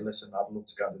to say, listen, I'd love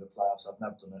to go and do the playoffs, I've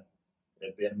never done it.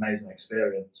 It'd be an amazing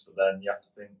experience, but then you have to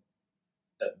think,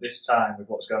 at this time with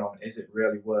what's going on, is it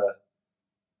really worth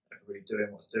everybody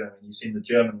doing what's doing? And you've seen the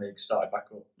German league started back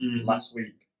up last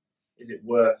week. Is it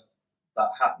worth that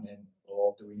happening,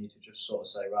 or do we need to just sort of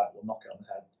say, right, we'll knock it on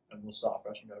the head and we'll start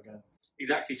fresh and go again?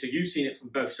 Exactly. So you've seen it from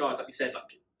both sides, like you said, like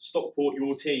Stockport,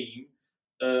 your team,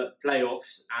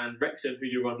 playoffs, and Wrexham, who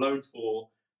you're on loan for,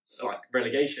 like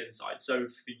relegation side. So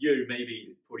for you, maybe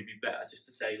it'd probably be better just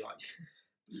to say like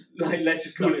let's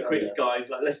just call it quits, guys.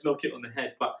 Like let's knock it on the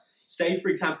head. But say, for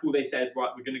example, they said, right,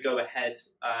 we're going to go ahead.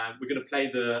 We're going to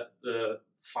play the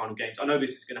final games. I know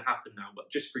this is going to happen now, but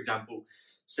just for example,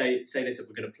 say they said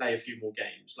we're going to play a few more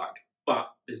games,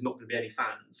 but there's not going to be any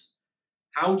fans.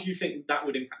 How do you think that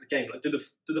would impact the game? Like, do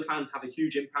the fans have a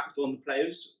huge impact on the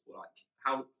players?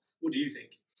 Like, what do you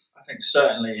think? I think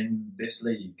certainly in this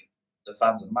league, the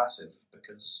fans are massive,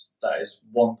 because that is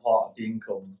one part of the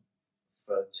income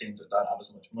for teams that don't have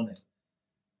as much money.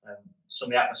 Some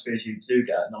of the atmospheres you do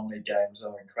get at non-league games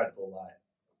are incredible. Like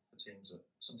for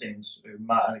some teams who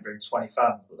might only bring 20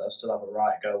 fans, but they'll still have a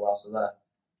right go whilst they're there.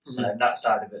 So on that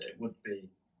side of it, it would be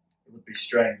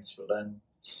strange. But then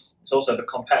it's also the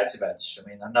competitive edge. I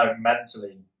mean, I know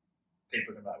mentally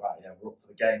people are going to be like, right, yeah, we're up for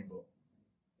the game, but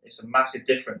it's a massive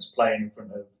difference playing in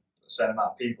front of a certain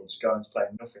amount of people to going to play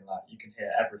nothing. Like you can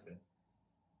hear everything.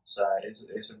 So it's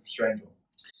a strange one.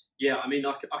 Yeah, I mean,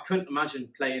 I couldn't imagine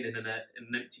playing in an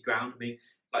empty ground. I mean,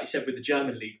 like you said, with the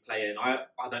German league playing, I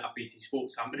don't have BT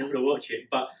Sports, so I haven't been able to watch it,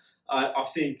 but I've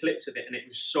seen clips of it, and it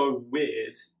was so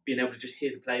weird being able to just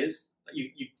hear the players. Like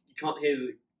you can't hear,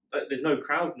 there's no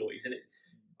crowd noise, and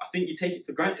I think you take it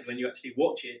for granted when you actually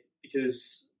watch it,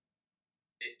 because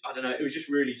I don't know, it was just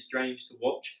really strange to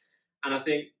watch. And I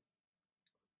think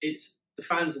it's the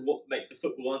fans are what make the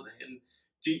football, aren't they? And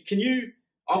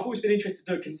I've always been interested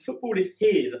to know, can footballers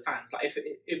hear the fans? Like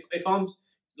if I'm,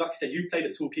 like I said, you've played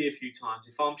at Torquay a few times.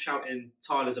 If I'm shouting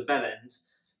Tyler's a bell end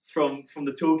from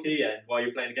the Torquay end while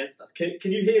you're playing against us, can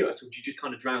you hear us, or do you just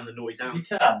kind of drown the noise out? You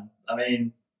can. I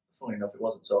mean, funny enough, it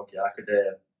wasn't Torquay. I could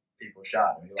hear people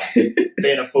shouting. Like,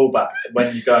 being a fullback,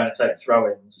 when you go and take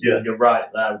throw-ins, you're right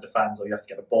there with the fans, or you have to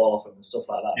get the ball off them and stuff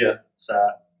like that. Yeah. So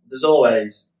there's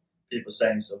always people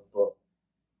saying stuff, but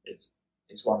it's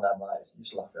one of them, like, you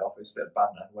just laugh it off. It's a bit of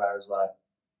banter. Whereas, like,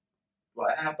 well,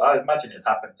 I imagine it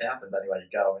happens anywhere you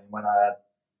go. I mean, when I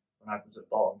was at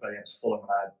Bolton playing against Fulham, and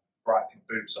I had bright pink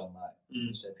boots on, like, you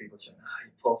just hear people saying,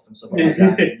 you puff and stuff like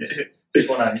that. Just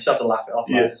one of them. You just have to laugh it off.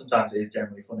 Like, sometimes it is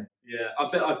generally funny. Yeah,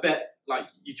 I bet. Like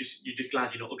you're just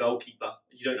glad you're not a goalkeeper.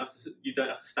 You don't have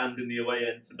to stand in the away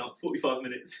end for not 45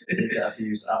 minutes. You get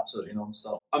abused absolutely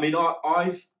non-stop. I mean,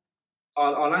 I'll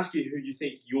ask you who you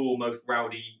think your most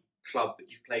rowdy club that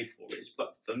you've played for is.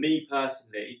 But for me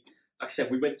personally, like I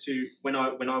said, when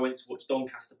I went to watch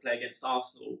Doncaster play against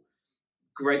Arsenal.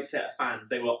 Great set of fans.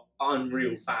 They were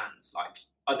unreal fans. Like,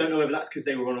 I don't know whether that's because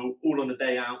they were all on the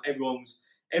day out. Everyone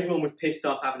was pissed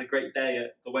off, having a great day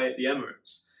away at the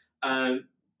Emirates.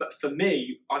 But for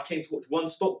me, I came to watch one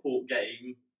Stockport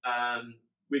game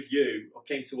with you. I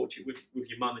came to watch it with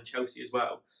your mum and Chelsea as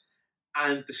well.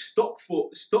 And the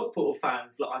Stockport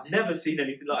fans, like, I've never seen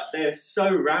anything like. They're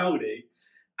so rowdy,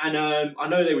 and I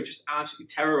know they were just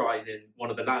absolutely terrorising one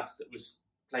of the lads that was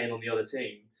playing on the other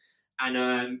team.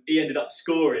 And he ended up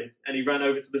scoring, and he ran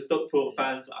over to the Stockport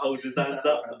fans, like, holding his hands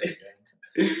up.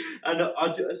 And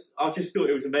I just thought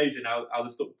it was amazing how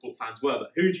the Stockport fans were. But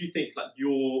who do you think, like,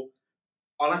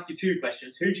 I'll ask you two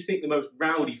questions. Who do you think the most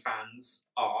rowdy fans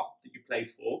are that you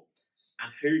played for?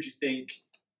 And who do you think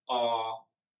are,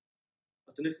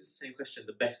 I don't know if it's the same question,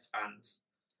 the best fans?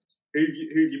 Who have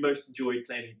you most enjoyed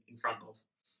playing in front of?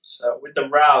 So with the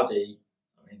rowdy,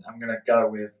 I mean, I'm going to go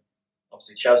with,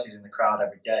 obviously Chelsea's in the crowd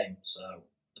every game. So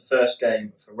the first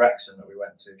game for Wrexham that we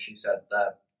went to, she said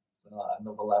they're like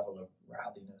another level of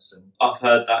rowdiness. And I've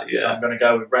heard that, yeah. So I'm going to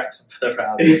go with Wrexham for the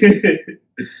rowdy.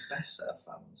 Best set of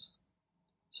fans.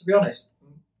 To be honest, I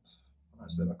know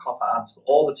it's a bit of a cop-out answer,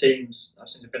 but all the teams I've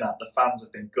seen have been at, the fans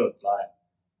have been good. Like,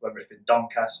 whether it's been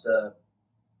Doncaster,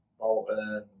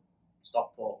 Bolton,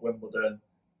 Stockport, Wimbledon,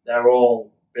 they're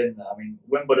all been there. I mean,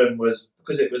 Wimbledon was,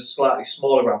 because it was slightly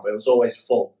smaller ground, but it was always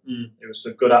full. It was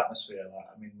a good atmosphere. Like,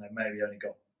 I mean, they maybe only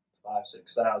got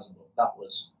 5,000-6,000, but that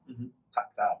was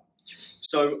packed out.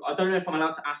 So I don't know if I'm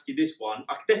allowed to ask you this one.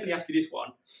 I could definitely ask you this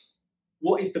one.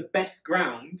 What is the best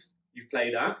ground you've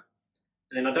played at?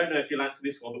 And then I don't know if you'll answer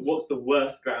this one, but what's the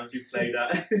worst ground you've played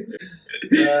at?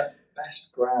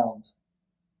 Best ground.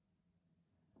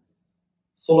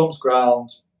 Fulham's ground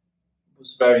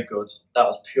was very good. That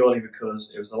was purely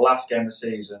because it was the last game of the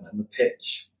season and the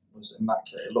pitch was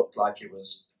immaculate. It looked like it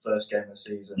was the first game of the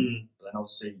season. But then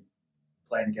obviously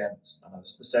playing against, I know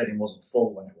the stadium wasn't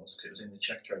full when it was, because it was in the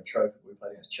Checkatrade Trophy. We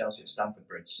played against Chelsea at Stamford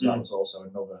Bridge. So that was also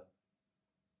another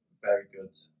very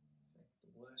good.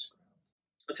 The worst ground.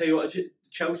 I'll tell you what,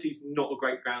 Chelsea's not a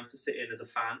great ground to sit in as a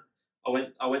fan. I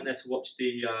went there to watch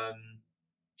the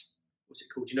what's it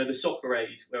called? You know, the Soccer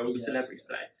Aid where all the celebrities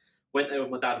play. Went there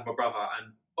with my dad and my brother,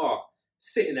 and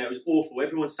sitting there was awful.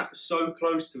 Everyone sat so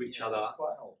close to each other. It's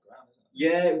quite an old ground, isn't it?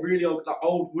 Yeah, really old, like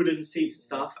old wooden seats and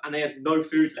stuff, and they had no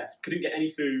food left. Couldn't get any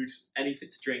food, anything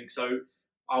to drink. So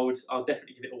I'll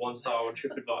definitely give it a 1 star on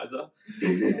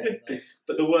TripAdvisor.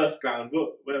 But the worst ground,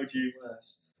 where would you?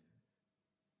 Worst.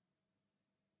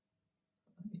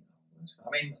 I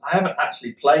mean, I haven't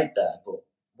actually played there, but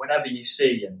whenever you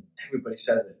see, and everybody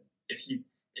says it, if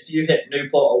you hit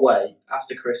Newport away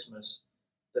after Christmas,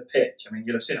 the pitch, I mean,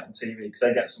 you'll have seen it on TV because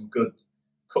they get some good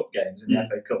cup games in the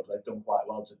FA Cup. They've done quite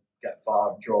well to get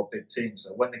far and draw big teams.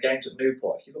 So when the game's at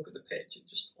Newport, if you look at the pitch, it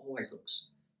just always looks,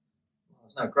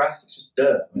 there's no grass, it's just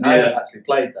dirt. I mean, I haven't actually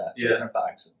played there, so I don't know if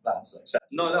that's acceptable.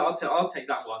 No, I'll take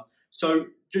that one. So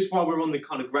just while we're on the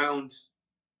kind of ground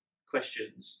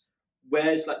questions,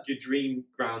 where's like your dream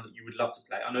ground that you would love to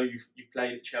play? I know you've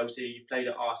played at Chelsea, you've played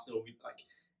at Arsenal. Like,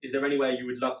 is there anywhere you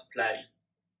would love to play?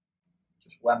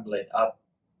 Just Wembley.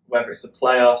 Whether it's the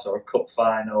playoffs or a cup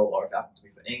final, or if it happens to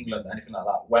be for England, anything like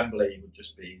that, Wembley would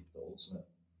just be the ultimate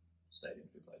stadium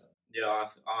to be played at. Yeah,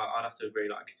 I'd have to agree.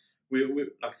 Like,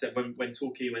 like I said, when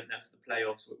Torquay went there for the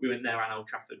playoffs, we went there and Old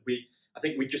Trafford. I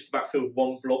think we just about filled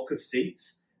one block of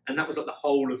seats, and that was like the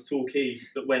whole of Torquay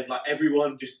that went. Like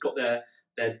everyone just got their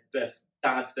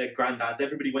dads, their granddads,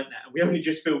 everybody went there, and we only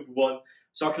just filled one.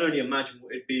 So I can only imagine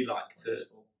what it'd be like to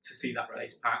see that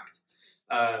place packed.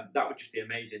 That would just be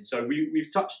amazing. So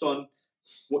we've touched on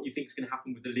what you think is going to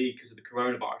happen with the league because of the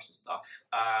coronavirus and stuff.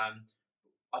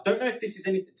 I don't know if this is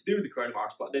anything to do with the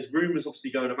coronavirus, but there's rumours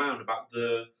obviously going around about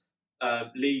the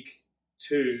League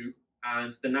Two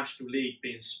and the National League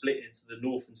being split into the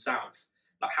North and South.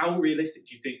 Like, how realistic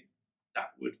do you think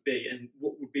that would be, and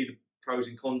what would be the pros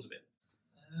and cons of it?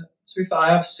 To be fair,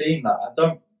 I have seen that. I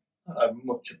don't know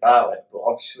much about it, but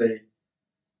obviously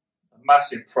a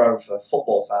massive pro for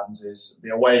football fans is the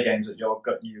away games that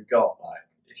you've got. Like,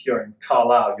 if you're in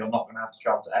Carlisle, you're not going to have to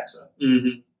travel to Exeter.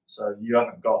 Mm-hmm. So you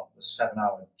haven't got the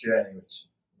 7-hour journey, which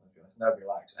nobody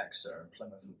likes Exeter and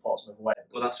Plymouth and Portsmouth away.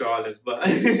 Well, that's where I live, but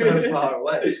it's so far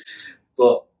away.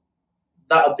 But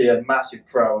that would be a massive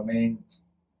pro. I mean,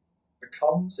 the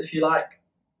cons, if you like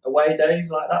away days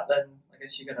like that, then I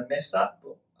guess you're going to miss that.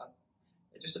 But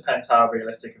it just depends how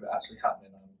realistic of it actually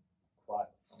happening.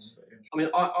 I mean,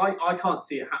 I can't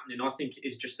see it happening. I think it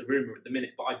is just a rumour at the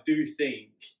minute. But I do think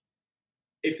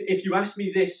if you asked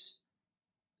me this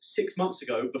 6 months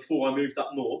ago, before I moved up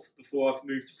north, before I've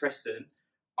moved to Preston,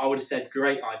 I would have said,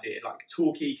 great idea. Like,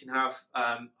 Torquay can have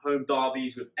home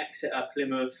derbies with Exeter,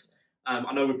 Plymouth.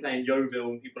 I know we're playing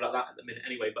Yeovil and people like that at the minute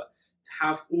anyway, but to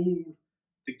have all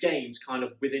the games kind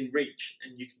of within reach,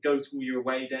 and you can go to all your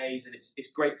away days, and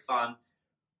it's great fun.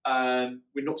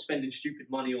 We're not spending stupid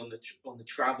money on the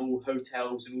travel,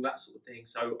 hotels, and all that sort of thing.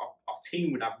 So our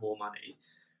team would have more money.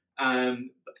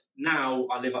 But now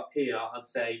I live up here, I'd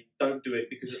say don't do it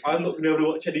because I'm not going to be able to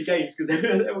watch any games because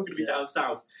they're all going to be down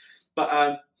south. But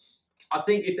I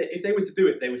think if they were to do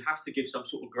it, they would have to give some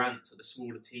sort of grant to the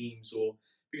smaller teams, or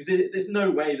because there's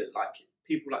no way that like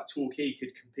people like Torquay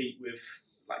could compete with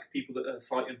like people that are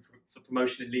fighting for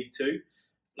promotion in League Two.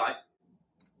 Like,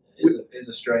 it is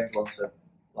a strange one to.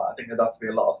 Like, I think there'd have to be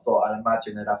a lot of thought. I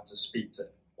imagine they'd have to speak to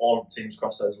all of the teams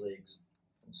across those leagues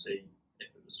and see if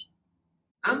it was.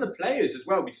 And the players as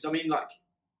well, because I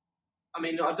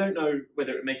I don't know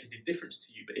whether it would make a big difference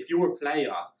to you, but if you're a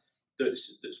player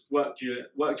that's worked your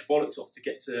bollocks off to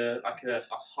get to like a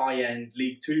high-end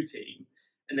League Two team,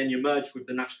 and then you merge with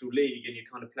the National League and you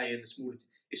kind of play in the smaller team,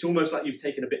 it's almost like you've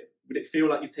taken a bit. Would it feel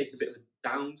like you've taken a bit of a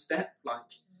down step? Like,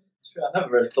 I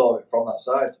never really thought of it from that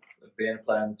side of being a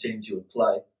player in the teams you would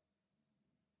play.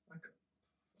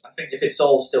 I think if it's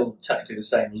all still technically the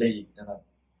same league, then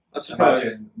I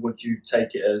imagine, would you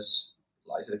take it as,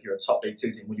 like I said, if you're a top League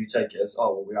Two team, would you take it as,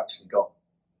 oh, well, we actually got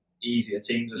easier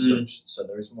teams as such, so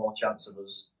there is more chance of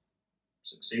us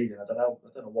succeeding? I don't know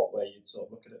what way you'd sort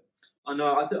of look at it. I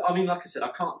know. I mean, like I said, I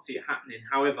can't see it happening.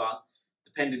 However,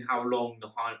 depending how long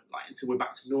until we're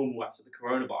back to normal after the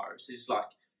coronavirus, is like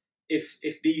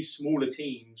if these smaller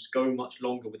teams go much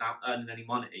longer without earning any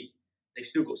money, they've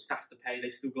still got staff to pay,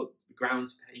 they've still got the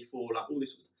grounds to pay for, like all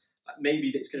this. Like,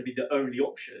 maybe it's going to be the only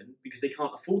option because they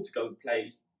can't afford to go and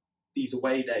play these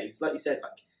away days. Like you said,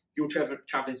 like if you're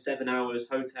traveling 7 hours,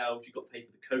 hotels, you've got to pay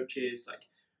for the coaches, like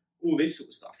all this sort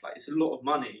of stuff. Like, it's a lot of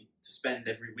money to spend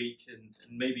every week, and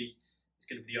maybe it's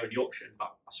going to be the only option.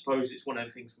 But I suppose it's one of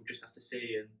the things we'll just have to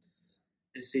see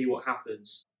and see what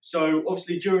happens. So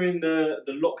obviously during the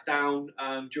lockdown,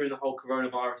 during the whole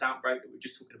coronavirus outbreak that we were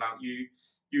just talking about,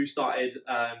 you started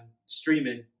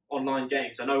streaming online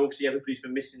games. I know obviously everybody's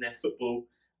been missing their football.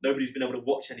 Nobody's been able to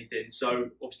watch anything. So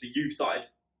obviously you started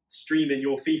streaming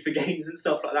your FIFA games and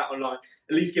stuff like that online,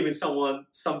 at least giving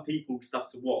some people stuff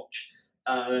to watch.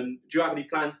 Do you have any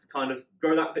plans to kind of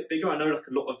grow that a bit bigger? I know like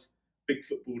a lot of big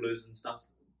footballers and stuff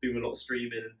do a lot of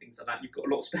streaming and things like that. You've got a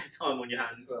lot of spare time on your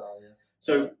hands. Well, yeah.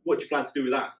 So what do you plan to do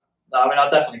with that? No, I mean, I'll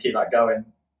definitely keep that going.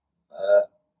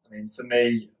 I mean, for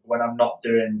me, when I'm not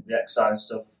doing the exercise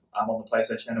stuff, I'm on the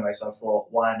PlayStation anyway, so I thought,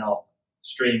 why not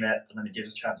stream it, and then it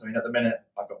gives a chance. I mean, at the minute,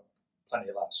 I've got plenty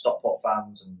of like Stockport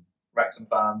fans and Wrexham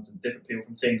fans and different people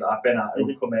from teams that I've been at who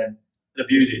will come in and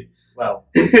abuse you. Well,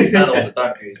 they're the ones that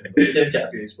don't abuse me, but they do get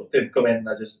abused. But people come in,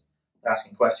 they're just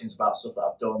asking questions about stuff that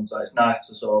I've done, so it's nice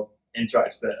to sort of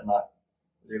interact a bit and like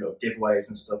do little giveaways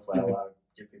and stuff where I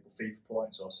give people FIFA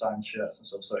points or signed shirts and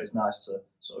stuff. So it's nice to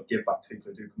sort of give back to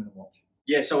people who do come in and watch.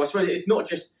 Yeah, so I suppose it's not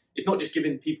just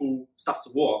giving people stuff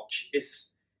to watch.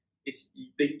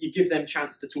 You give them a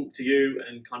chance to talk to you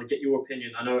and kind of get your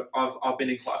opinion. I know I've been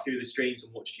in quite a few of the streams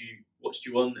and watched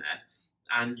you on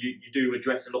there, and you do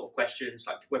address a lot of questions,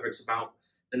 like whether it's about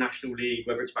the National League,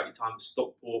 whether it's about your time at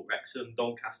Stockport, Wrexham,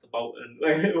 Doncaster, Bolton,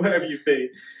 wherever you've been,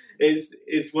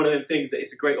 it's one of them things that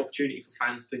it's a great opportunity for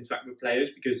fans to interact with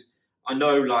players, because I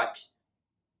know like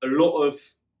a lot of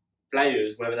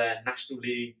players, whether they're National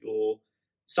League or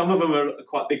some of them are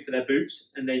quite big for their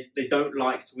boots, and they don't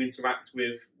like to interact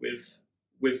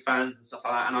with fans and stuff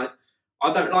like that. And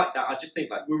I don't like that. I just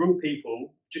think like we're all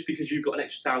people. Just because you've got an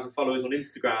extra 1,000 followers on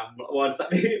Instagram, why does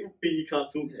that mean you can't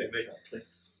talk to me? Exactly.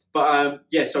 But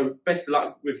so best of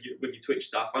luck with your Twitch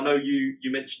stuff. I know you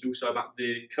mentioned also about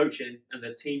the coaching and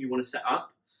the team you want to set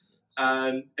up.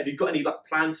 Have you got any like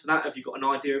plans for that? Have you got an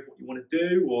idea of what you want to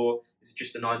do, or is it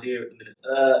just an idea at the minute?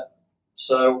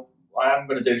 So I am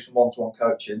going to do some one-to-one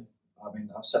coaching. I mean,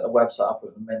 I've set the website up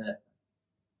at the minute.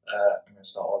 I'm going to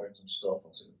start ordering some stuff,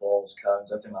 obviously the balls,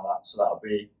 cones, everything like that. So that'll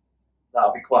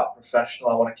be quite professional.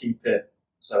 I want to keep it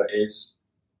so it is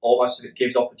almost, it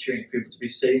gives opportunity for people to be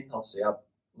seen. Obviously, I'd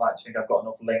like to think I've got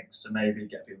enough links to maybe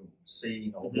get people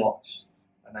seen or watched.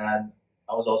 And then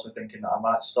I was also thinking that I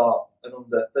might start an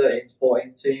under 13s,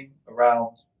 14s team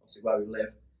around obviously where we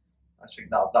live. I think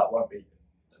that won't be,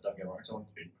 don't get me wrong, it's only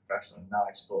to be professional and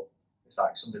nice, but it's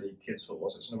like somebody kids football,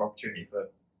 so it's another opportunity for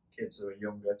kids who are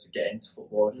younger to get into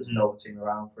football if there's no other team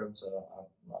around for them. So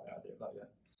I like the idea of that,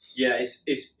 Yeah,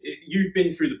 you've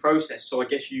been through the process, so I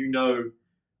guess you know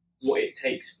what it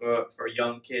takes for a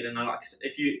young kid. And like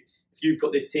if you've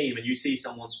got this team and you see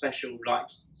someone special, like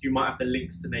you might have the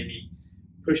links to maybe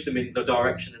push them in the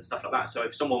direction and stuff like that. So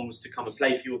if someone was to come and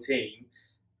play for your team,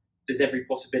 there's every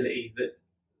possibility that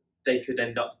they could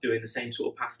end up doing the same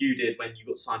sort of path you did when you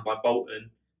got signed by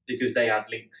Bolton, because they had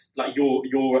links, like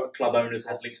your club owners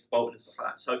had links to Bolton and stuff like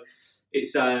that. So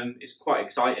it's quite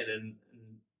exciting and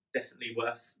definitely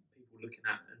worth people looking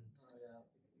at and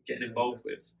getting involved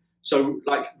with. So,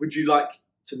 like, would you like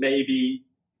to maybe?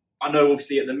 I know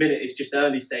obviously at the minute it's just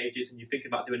early stages, and you're thinking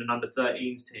about doing an under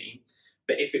 13s team.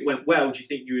 But if it went well, do you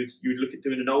think you would look at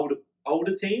doing an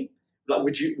older team? Like,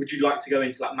 would you like to go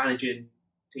into like managing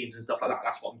teams and stuff like that?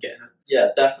 That's what I'm getting at. Yeah,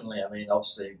 definitely. I mean,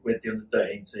 obviously with the under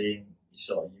 13 team,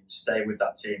 you stay with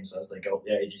that team. So as they go up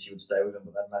the ages, you would stay with them.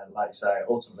 But then, like you say,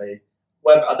 ultimately,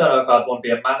 I don't know if I'd want to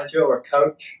be a manager or a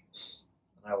coach.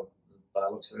 I know by the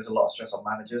looks there's a lot of stress on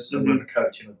managers, so the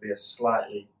coaching would be a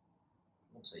slightly,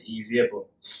 I won't say easier, but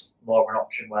more of an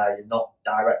option where you're not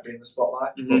directly in the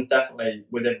spotlight. But definitely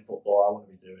within football, I want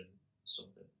to be doing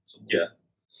something. Yeah.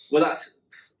 Well, that's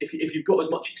if you've got as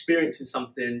much experience in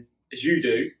something as you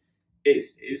do,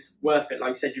 it's worth it.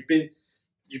 Like I said, you've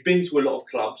been to a lot of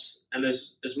clubs, and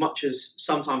as much as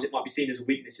sometimes it might be seen as a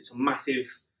weakness, it's a massive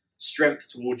strength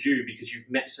towards you, because you've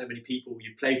met so many people,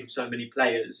 you've played with so many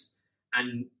players,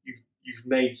 and you've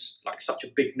made like such a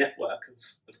big network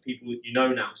of people that you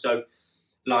know now. So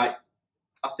like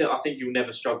I think you'll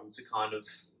never struggle to kind of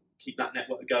keep that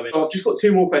network going. So I've just got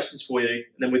 2 more questions for you,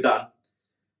 and then we're done.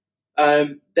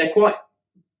 They're quite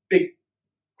big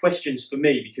questions for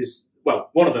me because, well,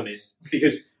 one of them is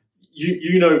because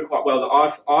you know quite well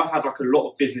that I've had like a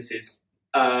lot of businesses,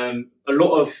 a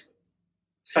lot of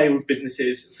failed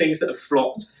businesses, things that have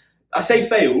flopped. I say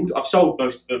failed, I've sold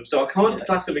most of them, so I can't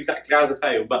class them exactly as a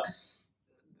fail, but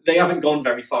they haven't gone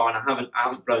very far, and I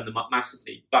haven't blown them up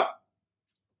massively. But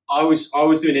I was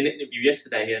doing an interview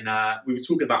yesterday, and we were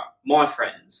talking about my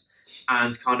friends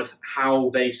and kind of how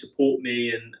they support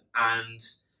me and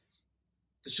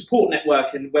the support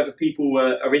network, and whether people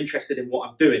are interested in what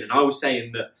I'm doing. And I was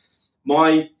saying that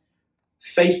my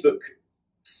Facebook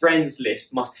friends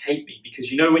list must hate me,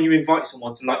 because you know when you invite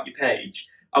someone to like your page,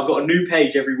 I've got a new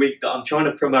page every week that I'm trying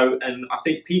to promote, and I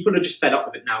think people are just fed up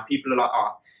with it now. People are like,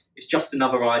 it's just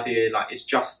another idea, like it's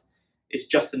just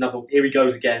another, here he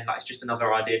goes again, like it's just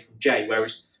another idea from Jay.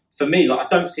 Whereas for me, like I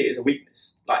don't see it as a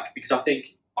weakness, like because I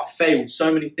think I've failed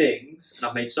so many things and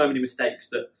I've made so many mistakes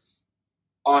that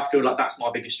I feel like that's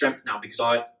my biggest strength now, because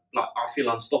I feel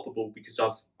unstoppable because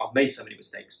I've made so many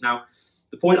mistakes. Now,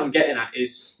 the point I'm getting at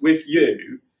is, with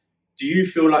you, do you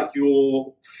feel like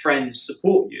your friends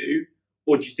support you,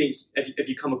 or do you think have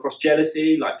you come across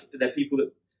jealousy? Like, there are people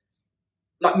that,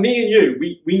 like me and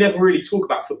you, we never really talk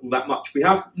about football that much. We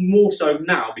have more so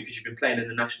now because you've been playing in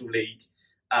the National League.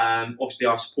 Obviously,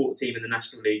 I support the team in the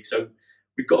National League, so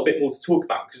we've got a bit more to talk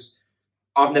about, because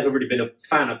I've never really been a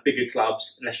fan of bigger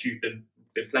clubs unless you've been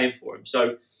playing for them.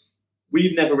 So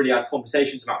we've never really had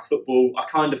conversations about football. I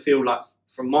kind of feel like,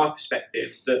 from my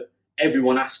perspective, that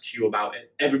everyone asks you about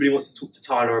it. Everybody wants to talk to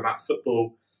Tyler about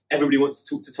football. Everybody wants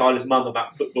to talk to Tyler's mum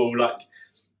about football. Like,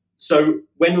 so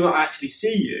when I actually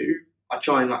see you, I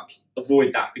try and like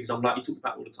avoid that, because I'm like, he talks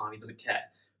about it all the time, he doesn't care.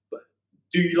 But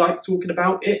do you like talking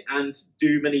about it, and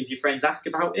do many of your friends ask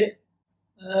about it?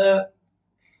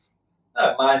 I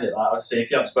don't mind it. Like, obviously,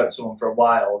 if you haven't spoken to someone for a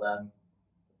while, then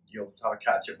you'll have a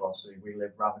catch up. Obviously, we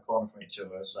live around the corner from each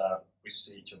other, so we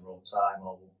see each other all the time,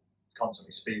 or we're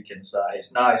constantly speaking. So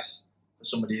it's nice for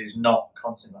somebody who's not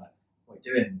constantly like, "What are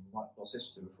you doing? What's this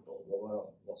to do with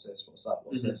football? What's this? What's that?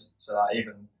 What's this?" So that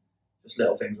even just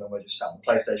little things when we're just sat on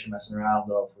the PlayStation messing around,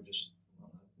 or if we're just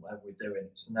whatever we're doing,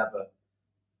 it's never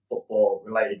football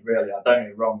related, really. I don't get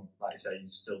me wrong, like you say, you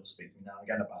still speak to me now and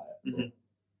again about it. But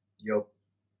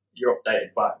you're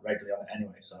updated quite regularly on it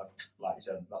anyway. So, like you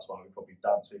said, that's why we probably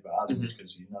don't speak about it as much,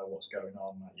 because you know what's going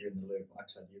on. Like, you're in the loop. Like I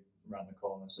said, you're around the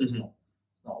corner, so it's not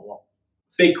a lot.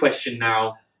 Big question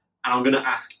now, and I'm going to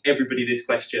ask everybody this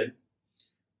question.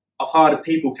 I've hired a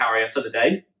people carrier for the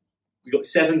day. We've got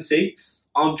 7 seats.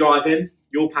 I'm driving.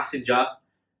 You're passenger.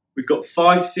 We've got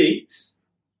 5 seats.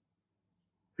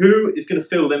 Who is going to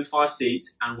fill them 5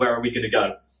 seats, and where are we going to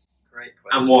go? Great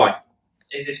question. And why?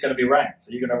 Is this going to be ranked?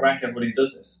 Are you going to rank everybody who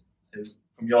does this?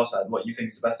 From your side, what you think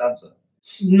is the best answer?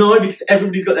 No, because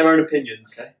everybody's got their own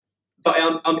opinions. Okay. But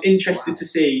I'm interested to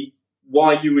see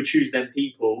why you would choose them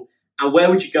people, and where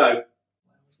would you go? Where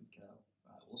would we go?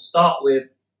 Right, we'll start with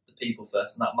the people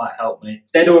first, and that might help me.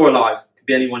 Dead or alive, could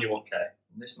be anyone you want. Okay,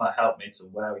 and this might help me to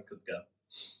where we could go.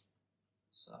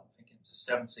 So I'm thinking it's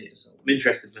a 7-seater. So I'm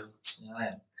interested now. yeah, I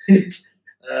am.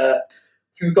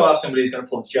 We've got to have somebody who's going to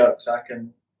pull the jokes.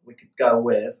 We could go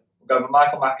with. We'll go with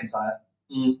Michael McIntyre.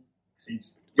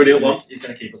 He's Brilliant one. He's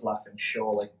going to keep us laughing,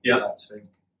 surely. Yeah. Let's think.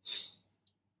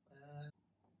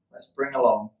 Let's bring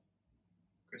along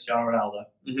Cristiano Ronaldo.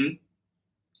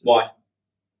 Why?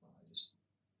 Just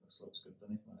looks good,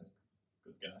 doesn't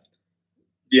he? Good guy.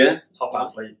 Yeah. Top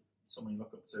athlete. Someone you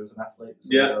look up to as an athlete.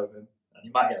 Yeah. Go with him. And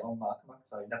you might get along with Michael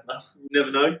McIntyre. You never know. You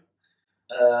never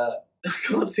know. I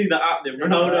can't see that happening.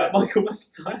 Ronaldo, Michael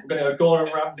McIntyre. We're going to go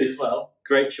Gordon Ramsay as well.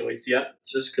 Great choice, yeah.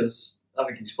 Just because I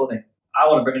think he's funny. I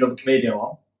want to bring another comedian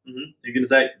on. You're going to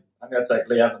say I'm going to take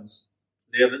Lee Evans.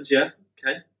 Lee Evans, yeah.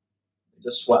 Okay. He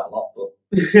does sweat a lot, but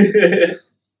that'd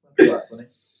be quite funny.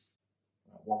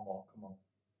 Right, one more, come on.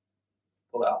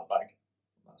 Pull it out of the bag.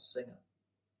 That singer.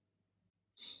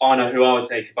 I know who I would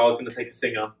take if I was going to take a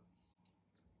singer.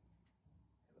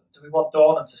 Do we want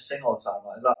Dornan to sing all the time?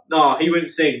 Like, is that? No, he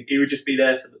wouldn't sing. He would just be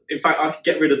there for in fact, I could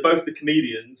get rid of both the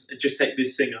comedians and just take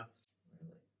this singer.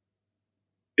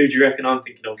 Who do you reckon I'm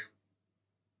thinking of?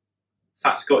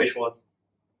 Fat Scottish one.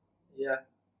 Yeah,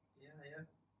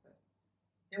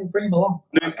 we'll bring him along.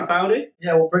 Lewis Capaldi?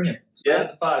 Yeah, we'll bring him. So Yeah.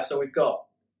 there's the 5. So we've got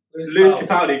Lewis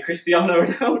Capaldi, Cristiano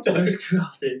Ronaldo. Lewis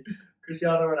Capaldi,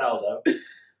 Cristiano Ronaldo,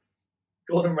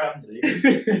 Gordon Ramsay,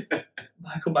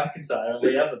 Michael McIntyre, and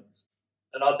Lee Evans.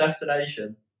 And our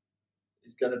destination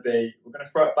is going to be, we're going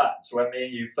to throw it back to when me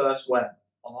and you first went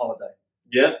on holiday.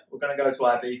 Yeah. We're going to go to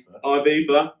Ibiza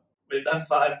Ibiza. with them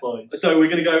 5 boys. So we're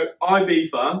going to go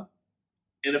Ibiza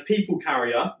in a people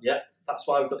carrier. Yeah, that's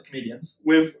why we've got the comedians.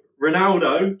 With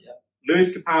Ronaldo, Yeah.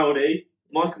 Lewis Capaldi,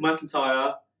 Michael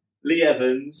McIntyre, Lee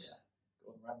Evans,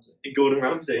 Gordon Ramsay. and Gordon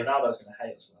Ramsay. Ronaldo's going to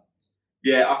hate us for that.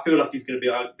 Yeah, I feel like he's going to be.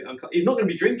 He's not going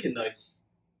to be drinking though. Never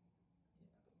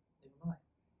mind.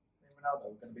 Me and Ronaldo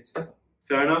are going to be together.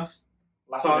 Fair enough.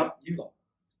 Laughing at you lot.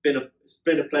 It's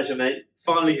been a pleasure, mate.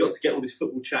 Finally got to get all this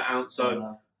football chat out, so And,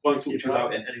 won't thank talk you to you for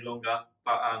about having it any longer.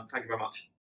 But thank you very much.